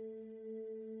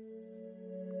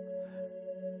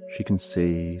 she can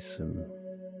see some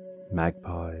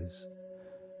magpies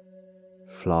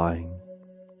flying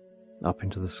up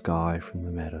into the sky from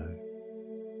the meadow.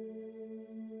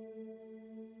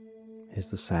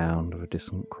 Here's the sound of a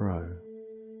distant crow.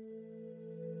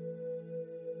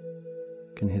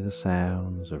 You can hear the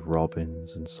sounds of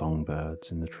robins and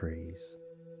songbirds in the trees.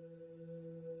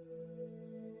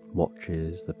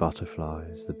 Watches the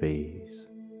butterflies, the bees.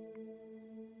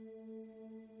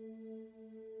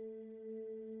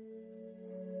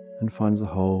 And finds the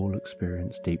whole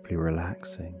experience deeply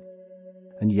relaxing,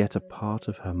 and yet a part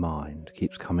of her mind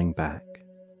keeps coming back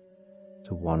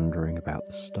to wondering about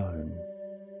the stone.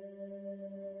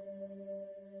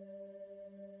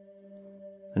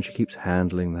 And she keeps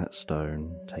handling that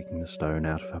stone, taking the stone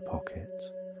out of her pocket,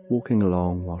 walking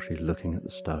along while she's looking at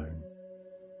the stone,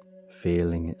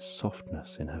 feeling its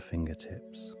softness in her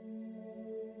fingertips,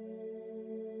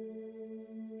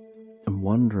 and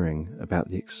wondering about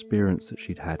the experience that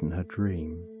she'd had in her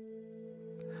dream.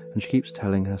 And she keeps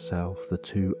telling herself the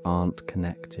two aren't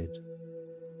connected,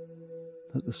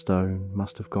 that the stone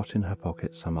must have got in her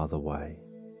pocket some other way.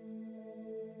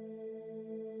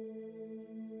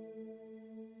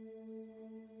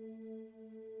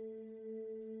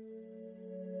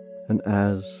 And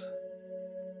as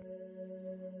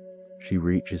she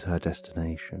reaches her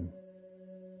destination,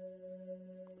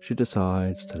 she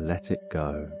decides to let it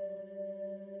go.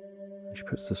 She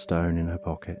puts the stone in her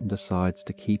pocket and decides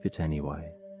to keep it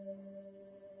anyway.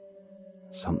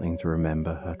 Something to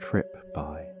remember her trip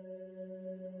by.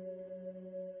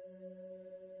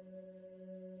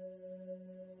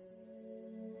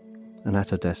 And at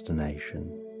her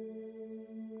destination,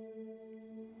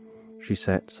 she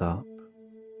sets up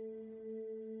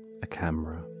a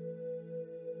camera.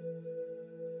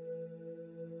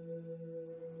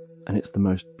 And it's the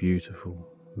most beautiful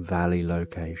valley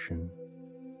location.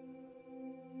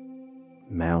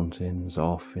 Mountains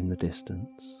off in the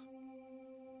distance.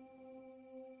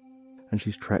 And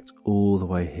she's trekked all the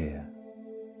way here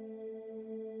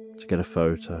to get a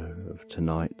photo of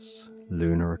tonight's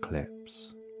lunar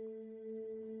eclipse.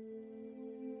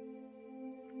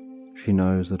 She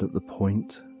knows that at the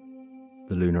point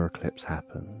the lunar eclipse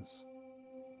happens,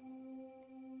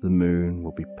 the moon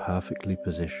will be perfectly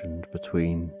positioned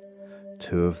between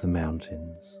two of the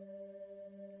mountains,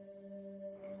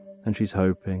 and she's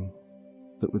hoping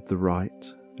that with the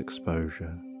right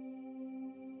exposure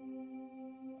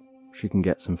she can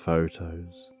get some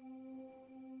photos,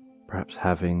 perhaps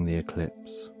having the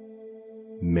eclipse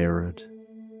mirrored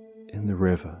in the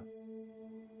river.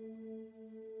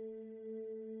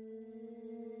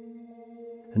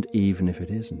 And even if it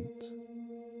isn't,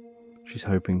 she's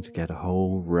hoping to get a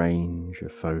whole range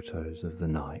of photos of the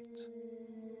night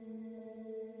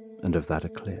and of that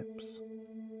eclipse.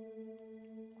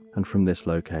 And from this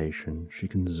location she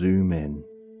can zoom in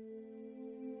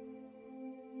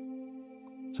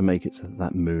to make it so that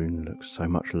that moon looks so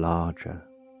much larger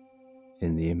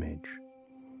in the image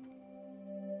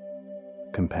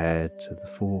compared to the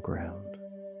foreground.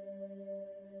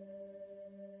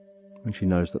 And she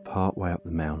knows that part way up the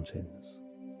mountains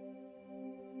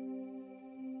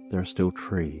there are still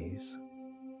trees,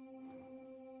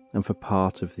 and for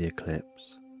part of the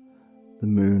eclipse the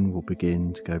moon will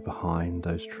begin to go behind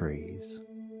those trees,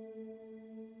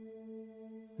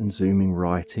 and zooming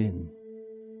right in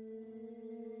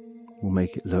will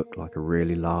make it look like a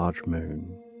really large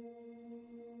moon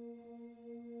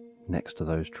next to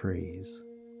those trees.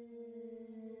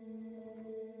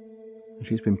 And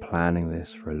she's been planning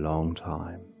this for a long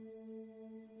time.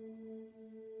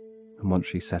 And once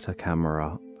she set her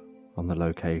camera up on the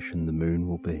location the moon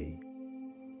will be,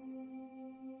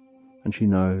 and she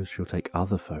knows she'll take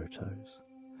other photos,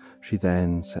 she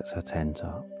then sets her tent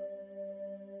up.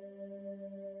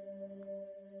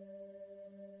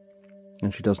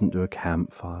 And she doesn't do a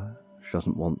campfire, she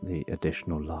doesn't want the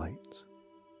additional light.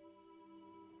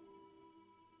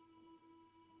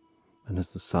 And as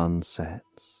the sun sets,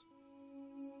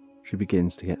 she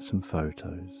begins to get some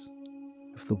photos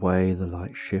of the way the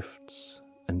light shifts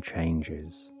and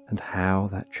changes, and how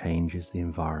that changes the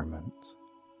environment.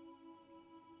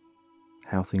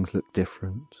 How things look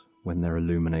different when they're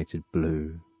illuminated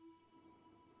blue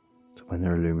to when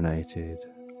they're illuminated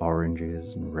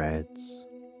oranges and reds,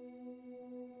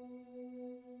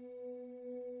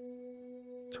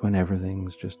 to when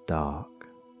everything's just dark.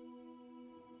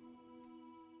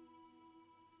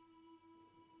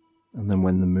 And then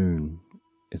when the moon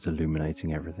is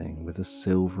illuminating everything with a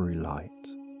silvery light.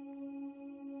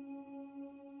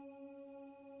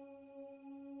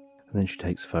 And then she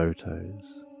takes photos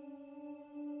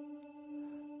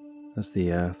as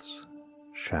the Earth's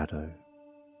shadow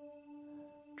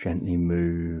gently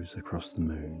moves across the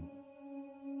moon,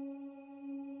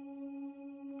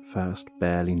 first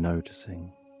barely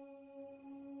noticing,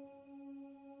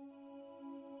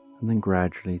 and then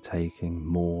gradually taking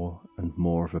more and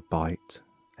more of a bite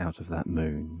out of that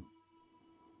moon,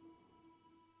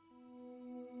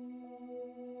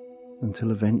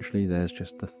 until eventually there's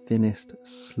just the thinnest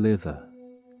slither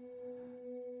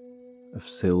of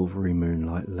silvery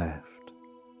moonlight left.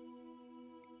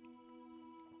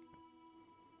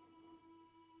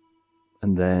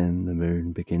 And then the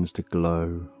moon begins to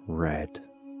glow red.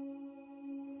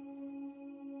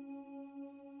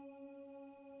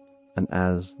 And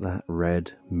as that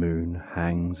red moon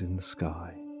hangs in the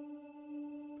sky,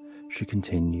 she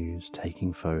continues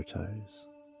taking photos.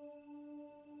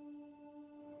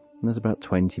 And there's about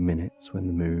 20 minutes when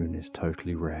the moon is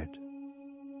totally red,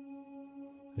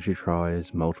 as she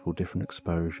tries multiple different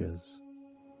exposures,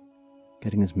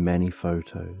 getting as many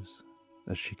photos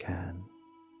as she can,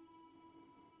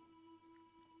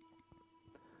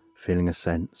 feeling a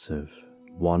sense of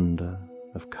wonder,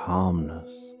 of calmness,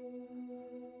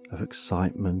 of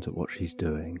excitement at what she's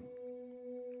doing.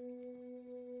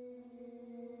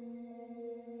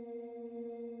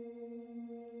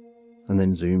 And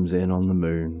then zooms in on the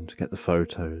moon to get the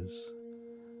photos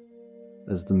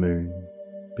as the moon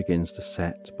begins to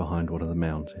set behind one of the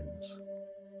mountains,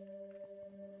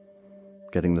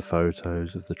 getting the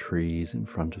photos of the trees in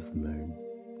front of the moon.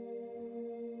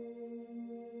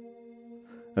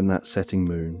 And that setting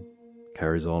moon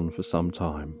carries on for some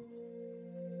time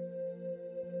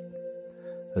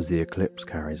as the eclipse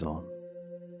carries on,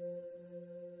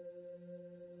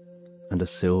 and a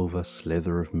silver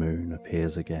slither of moon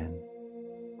appears again,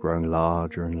 growing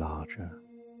larger and larger,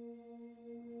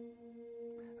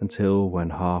 until when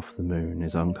half the moon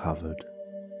is uncovered,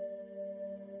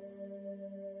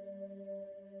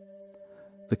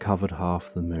 the covered half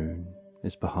of the moon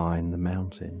is behind the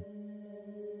mountain.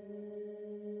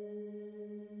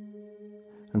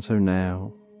 And so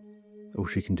now all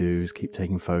she can do is keep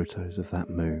taking photos of that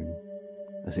moon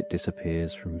as it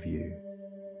disappears from view.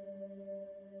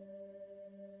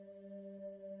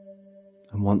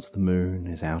 And once the moon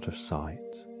is out of sight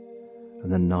and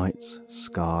the night's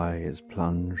sky is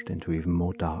plunged into even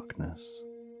more darkness,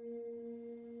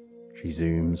 she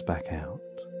zooms back out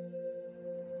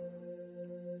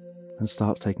and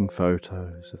starts taking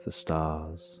photos of the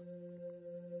stars,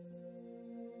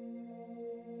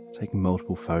 taking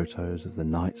multiple photos of the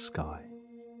night sky.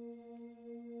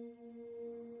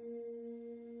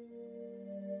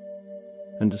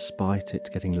 And despite it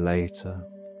getting later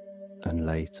and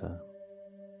later,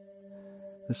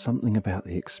 there's something about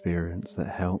the experience that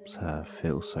helps her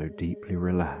feel so deeply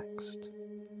relaxed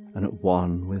and at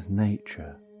one with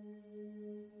nature,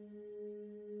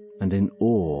 and in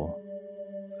awe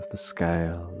of the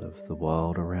scale of the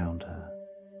world around her.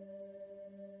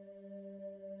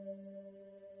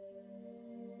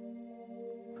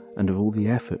 And of all the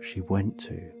effort she went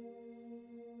to,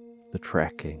 the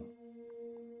trekking,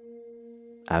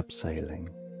 abseiling,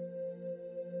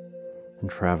 and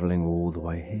travelling all the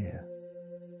way here,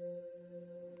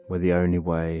 where the only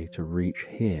way to reach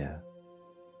here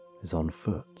is on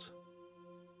foot.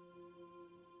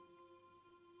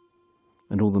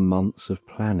 And all the months of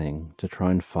planning to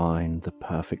try and find the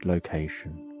perfect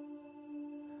location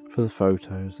for the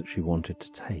photos that she wanted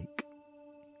to take.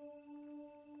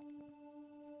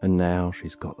 And now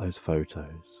she's got those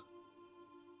photos.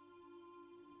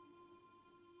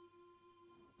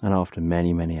 And after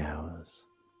many, many hours,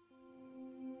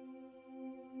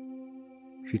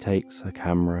 she takes her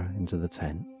camera into the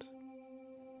tent,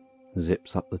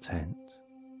 zips up the tent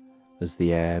as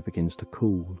the air begins to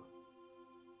cool,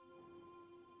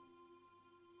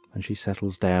 and she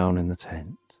settles down in the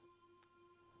tent,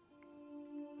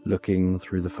 looking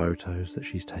through the photos that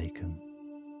she's taken,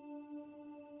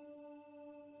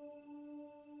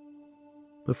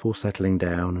 before settling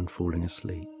down and falling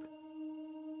asleep.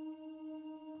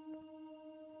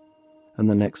 And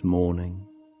the next morning,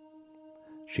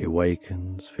 she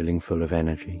awakens feeling full of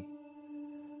energy,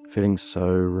 feeling so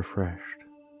refreshed.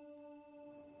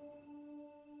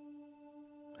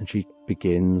 And she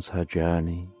begins her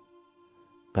journey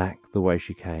back the way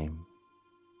she came.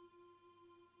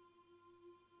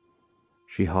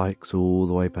 She hikes all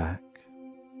the way back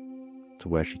to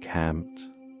where she camped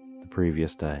the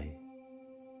previous day.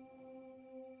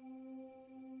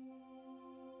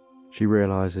 She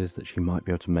realizes that she might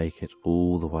be able to make it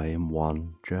all the way in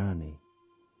one journey,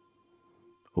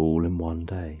 all in one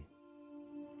day.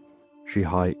 She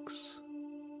hikes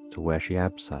to where she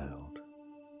abseiled,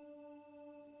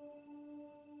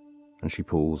 and she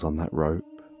pulls on that rope,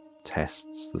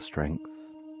 tests the strength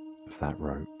of that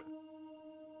rope,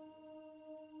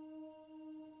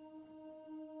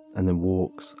 and then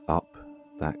walks up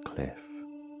that cliff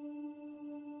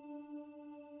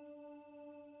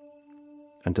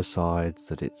and decides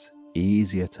that it's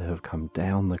easier to have come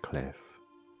down the cliff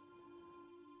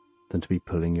than to be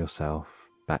pulling yourself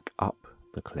back up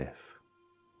the cliff.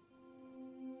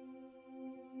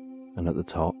 And at the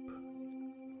top,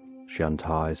 she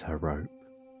unties her rope,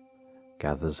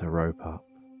 gathers her rope up,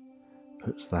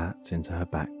 puts that into her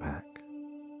backpack,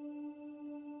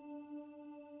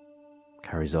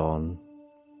 carries on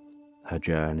her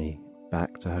journey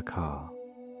back to her car.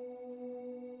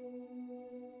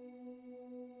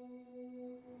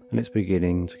 And it's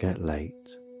beginning to get late,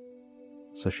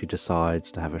 so she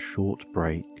decides to have a short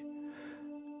break,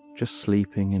 just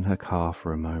sleeping in her car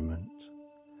for a moment,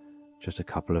 just a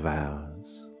couple of hours,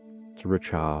 to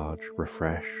recharge,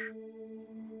 refresh,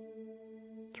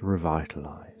 to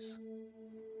revitalize.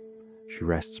 She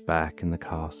rests back in the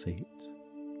car seat,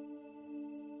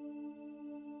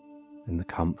 in the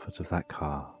comfort of that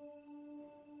car.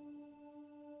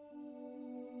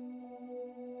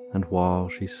 And while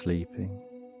she's sleeping,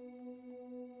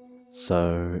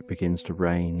 so it begins to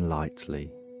rain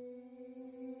lightly,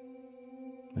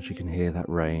 and she can hear that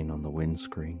rain on the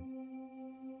windscreen,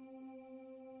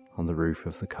 on the roof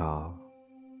of the car.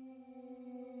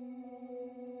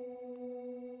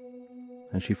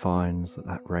 And she finds that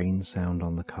that rain sound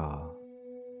on the car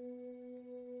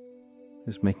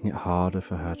is making it harder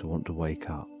for her to want to wake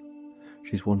up.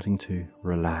 She's wanting to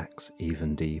relax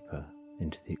even deeper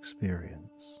into the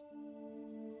experience.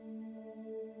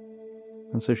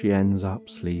 And so she ends up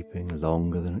sleeping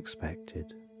longer than expected.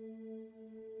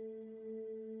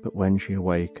 But when she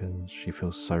awakens, she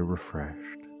feels so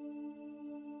refreshed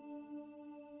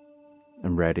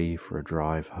and ready for a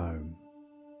drive home.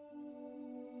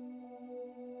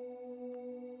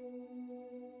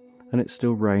 And it's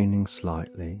still raining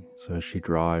slightly, so as she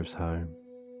drives home,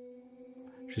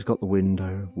 she's got the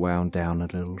window wound down a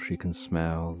little. She can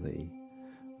smell the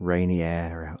rainy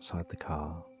air outside the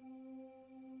car.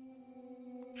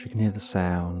 She can hear the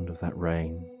sound of that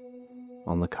rain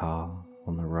on the car,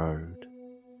 on the road,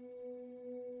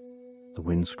 the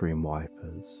windscreen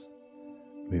wipers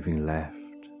moving left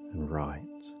and right,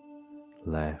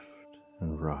 left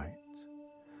and right,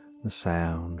 the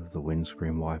sound of the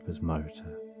windscreen wipers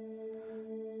motor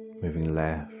moving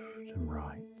left and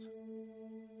right.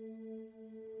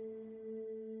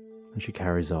 And she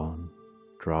carries on,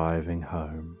 driving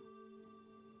home.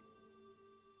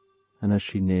 And as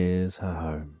she nears her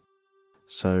home,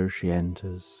 so she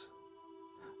enters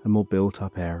a more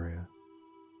built-up area.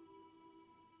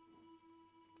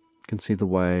 You can see the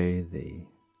way the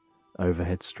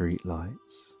overhead street lights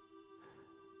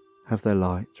have their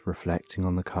light reflecting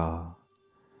on the car,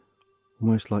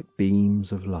 almost like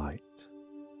beams of light,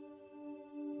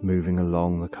 moving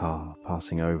along the car,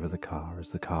 passing over the car as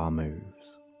the car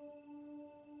moves.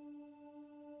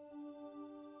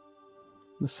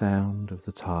 The sound of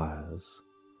the tyres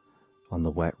on the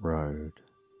wet road.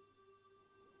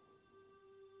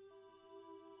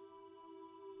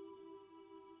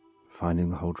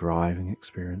 Finding the whole driving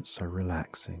experience so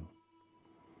relaxing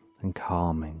and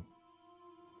calming,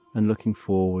 and looking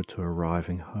forward to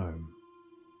arriving home.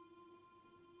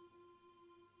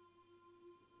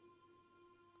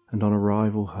 And on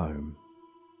arrival home,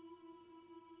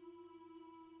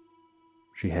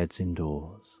 she heads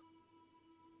indoors.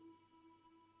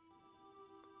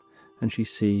 and she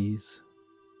sees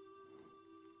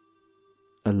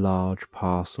a large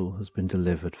parcel has been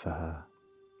delivered for her.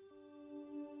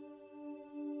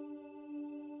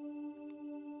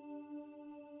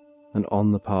 And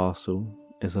on the parcel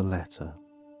is a letter,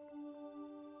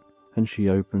 and she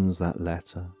opens that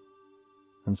letter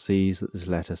and sees that this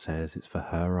letter says it's for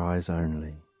her eyes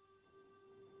only.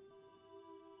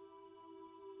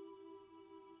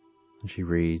 And she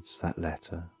reads that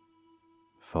letter,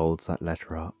 folds that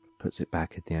letter up, puts it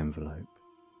back in the envelope,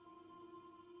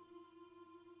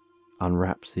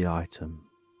 unwraps the item.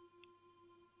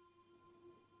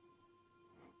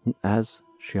 And as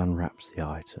she unwraps the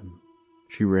item,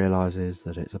 she realizes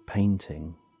that it's a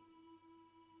painting.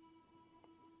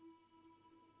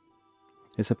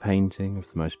 It's a painting of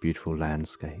the most beautiful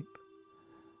landscape,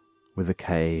 with a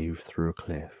cave through a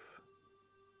cliff,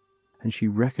 and she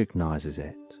recognizes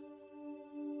it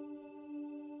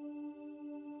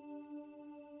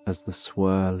as the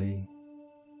swirly,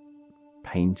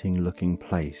 painting-looking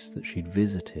place that she'd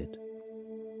visited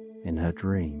in her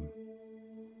dream,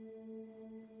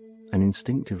 and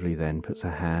instinctively then puts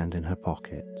her hand in her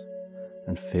pocket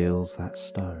and feels that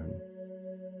stone.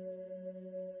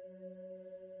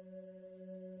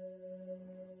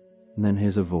 And then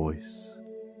hears a voice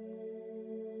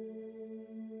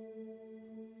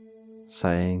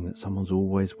saying that someone's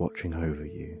always watching over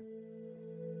you,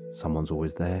 someone's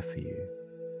always there for you,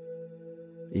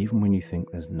 even when you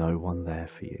think there's no one there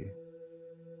for you.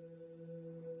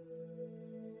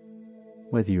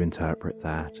 Whether you interpret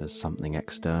that as something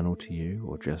external to you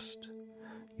or just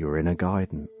your inner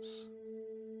guidance,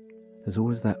 there's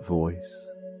always that voice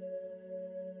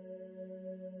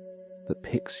that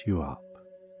picks you up,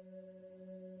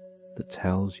 that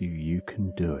tells you you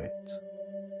can do it,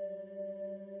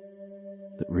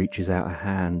 that reaches out a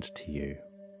hand to you,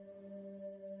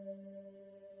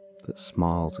 that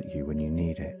smiles at you when you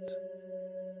need it.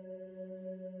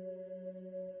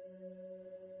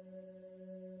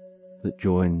 That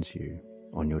joins you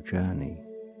on your journey,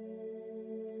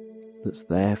 that's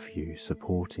there for you,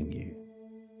 supporting you,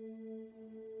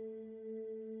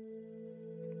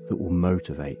 that will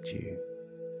motivate you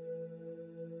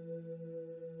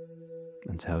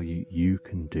and tell you you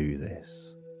can do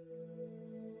this.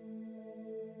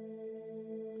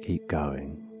 Keep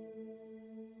going.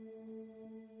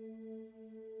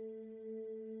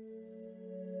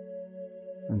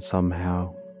 And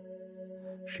somehow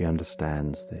she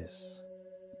understands this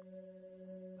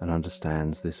and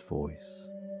understands this voice.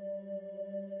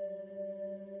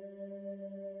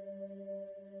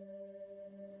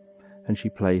 And she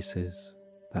places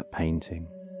that painting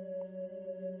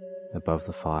above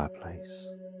the fireplace.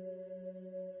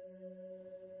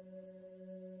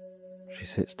 She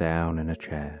sits down in a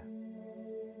chair,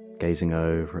 gazing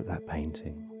over at that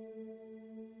painting.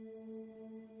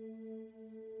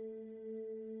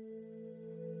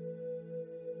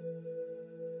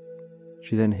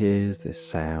 She then hears this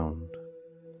sound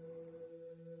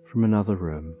from another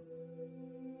room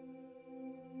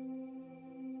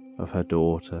of her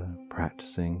daughter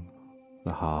practicing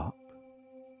the harp.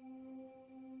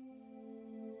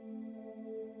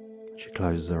 She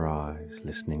closes her eyes,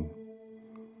 listening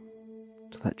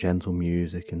to that gentle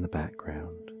music in the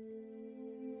background,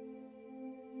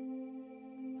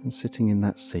 and sitting in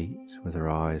that seat with her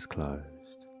eyes closed,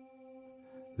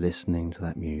 listening to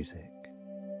that music,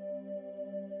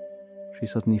 she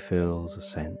suddenly feels a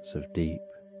sense of deep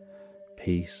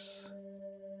peace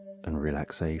and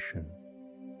relaxation,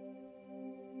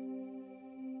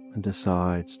 and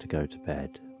decides to go to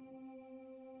bed.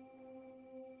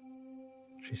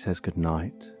 She says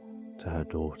goodnight to her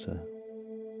daughter,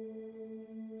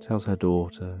 tells her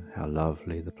daughter how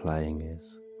lovely the playing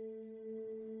is,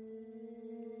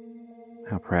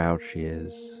 how proud she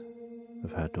is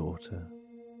of her daughter,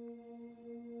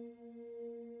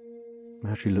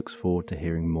 how she looks forward to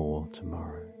hearing more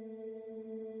tomorrow.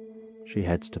 She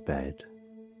heads to bed,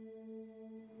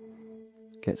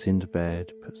 gets into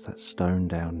bed, puts that stone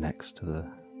down next to the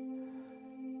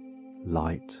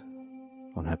light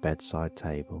on her bedside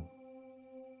table,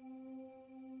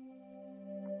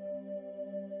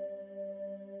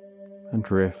 and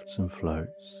drifts and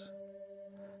floats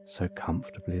so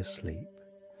comfortably asleep,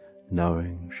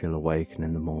 knowing she'll awaken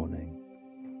in the morning,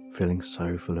 feeling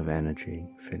so full of energy,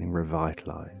 feeling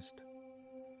revitalized,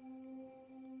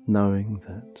 knowing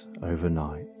that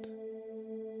overnight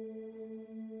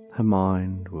her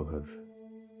mind will have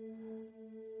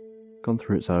gone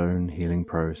through its own healing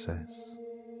process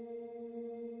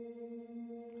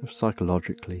of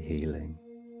psychologically healing,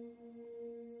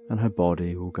 and her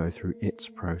body will go through its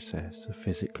process of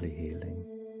physically healing,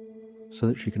 so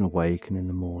that she can awaken in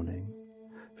the morning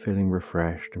feeling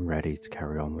refreshed and ready to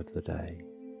carry on with the day.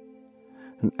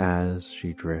 And as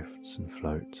she drifts and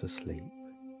floats asleep,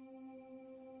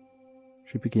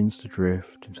 she begins to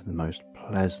drift into the most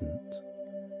pleasant,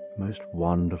 most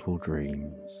wonderful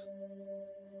dreams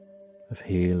of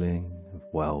healing, of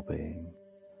well-being,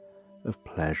 of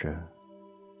pleasure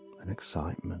and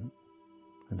excitement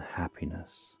and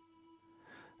happiness,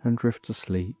 and drifts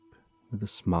asleep with a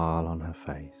smile on her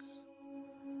face,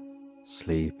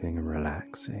 sleeping and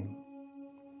relaxing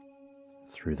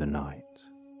through the night.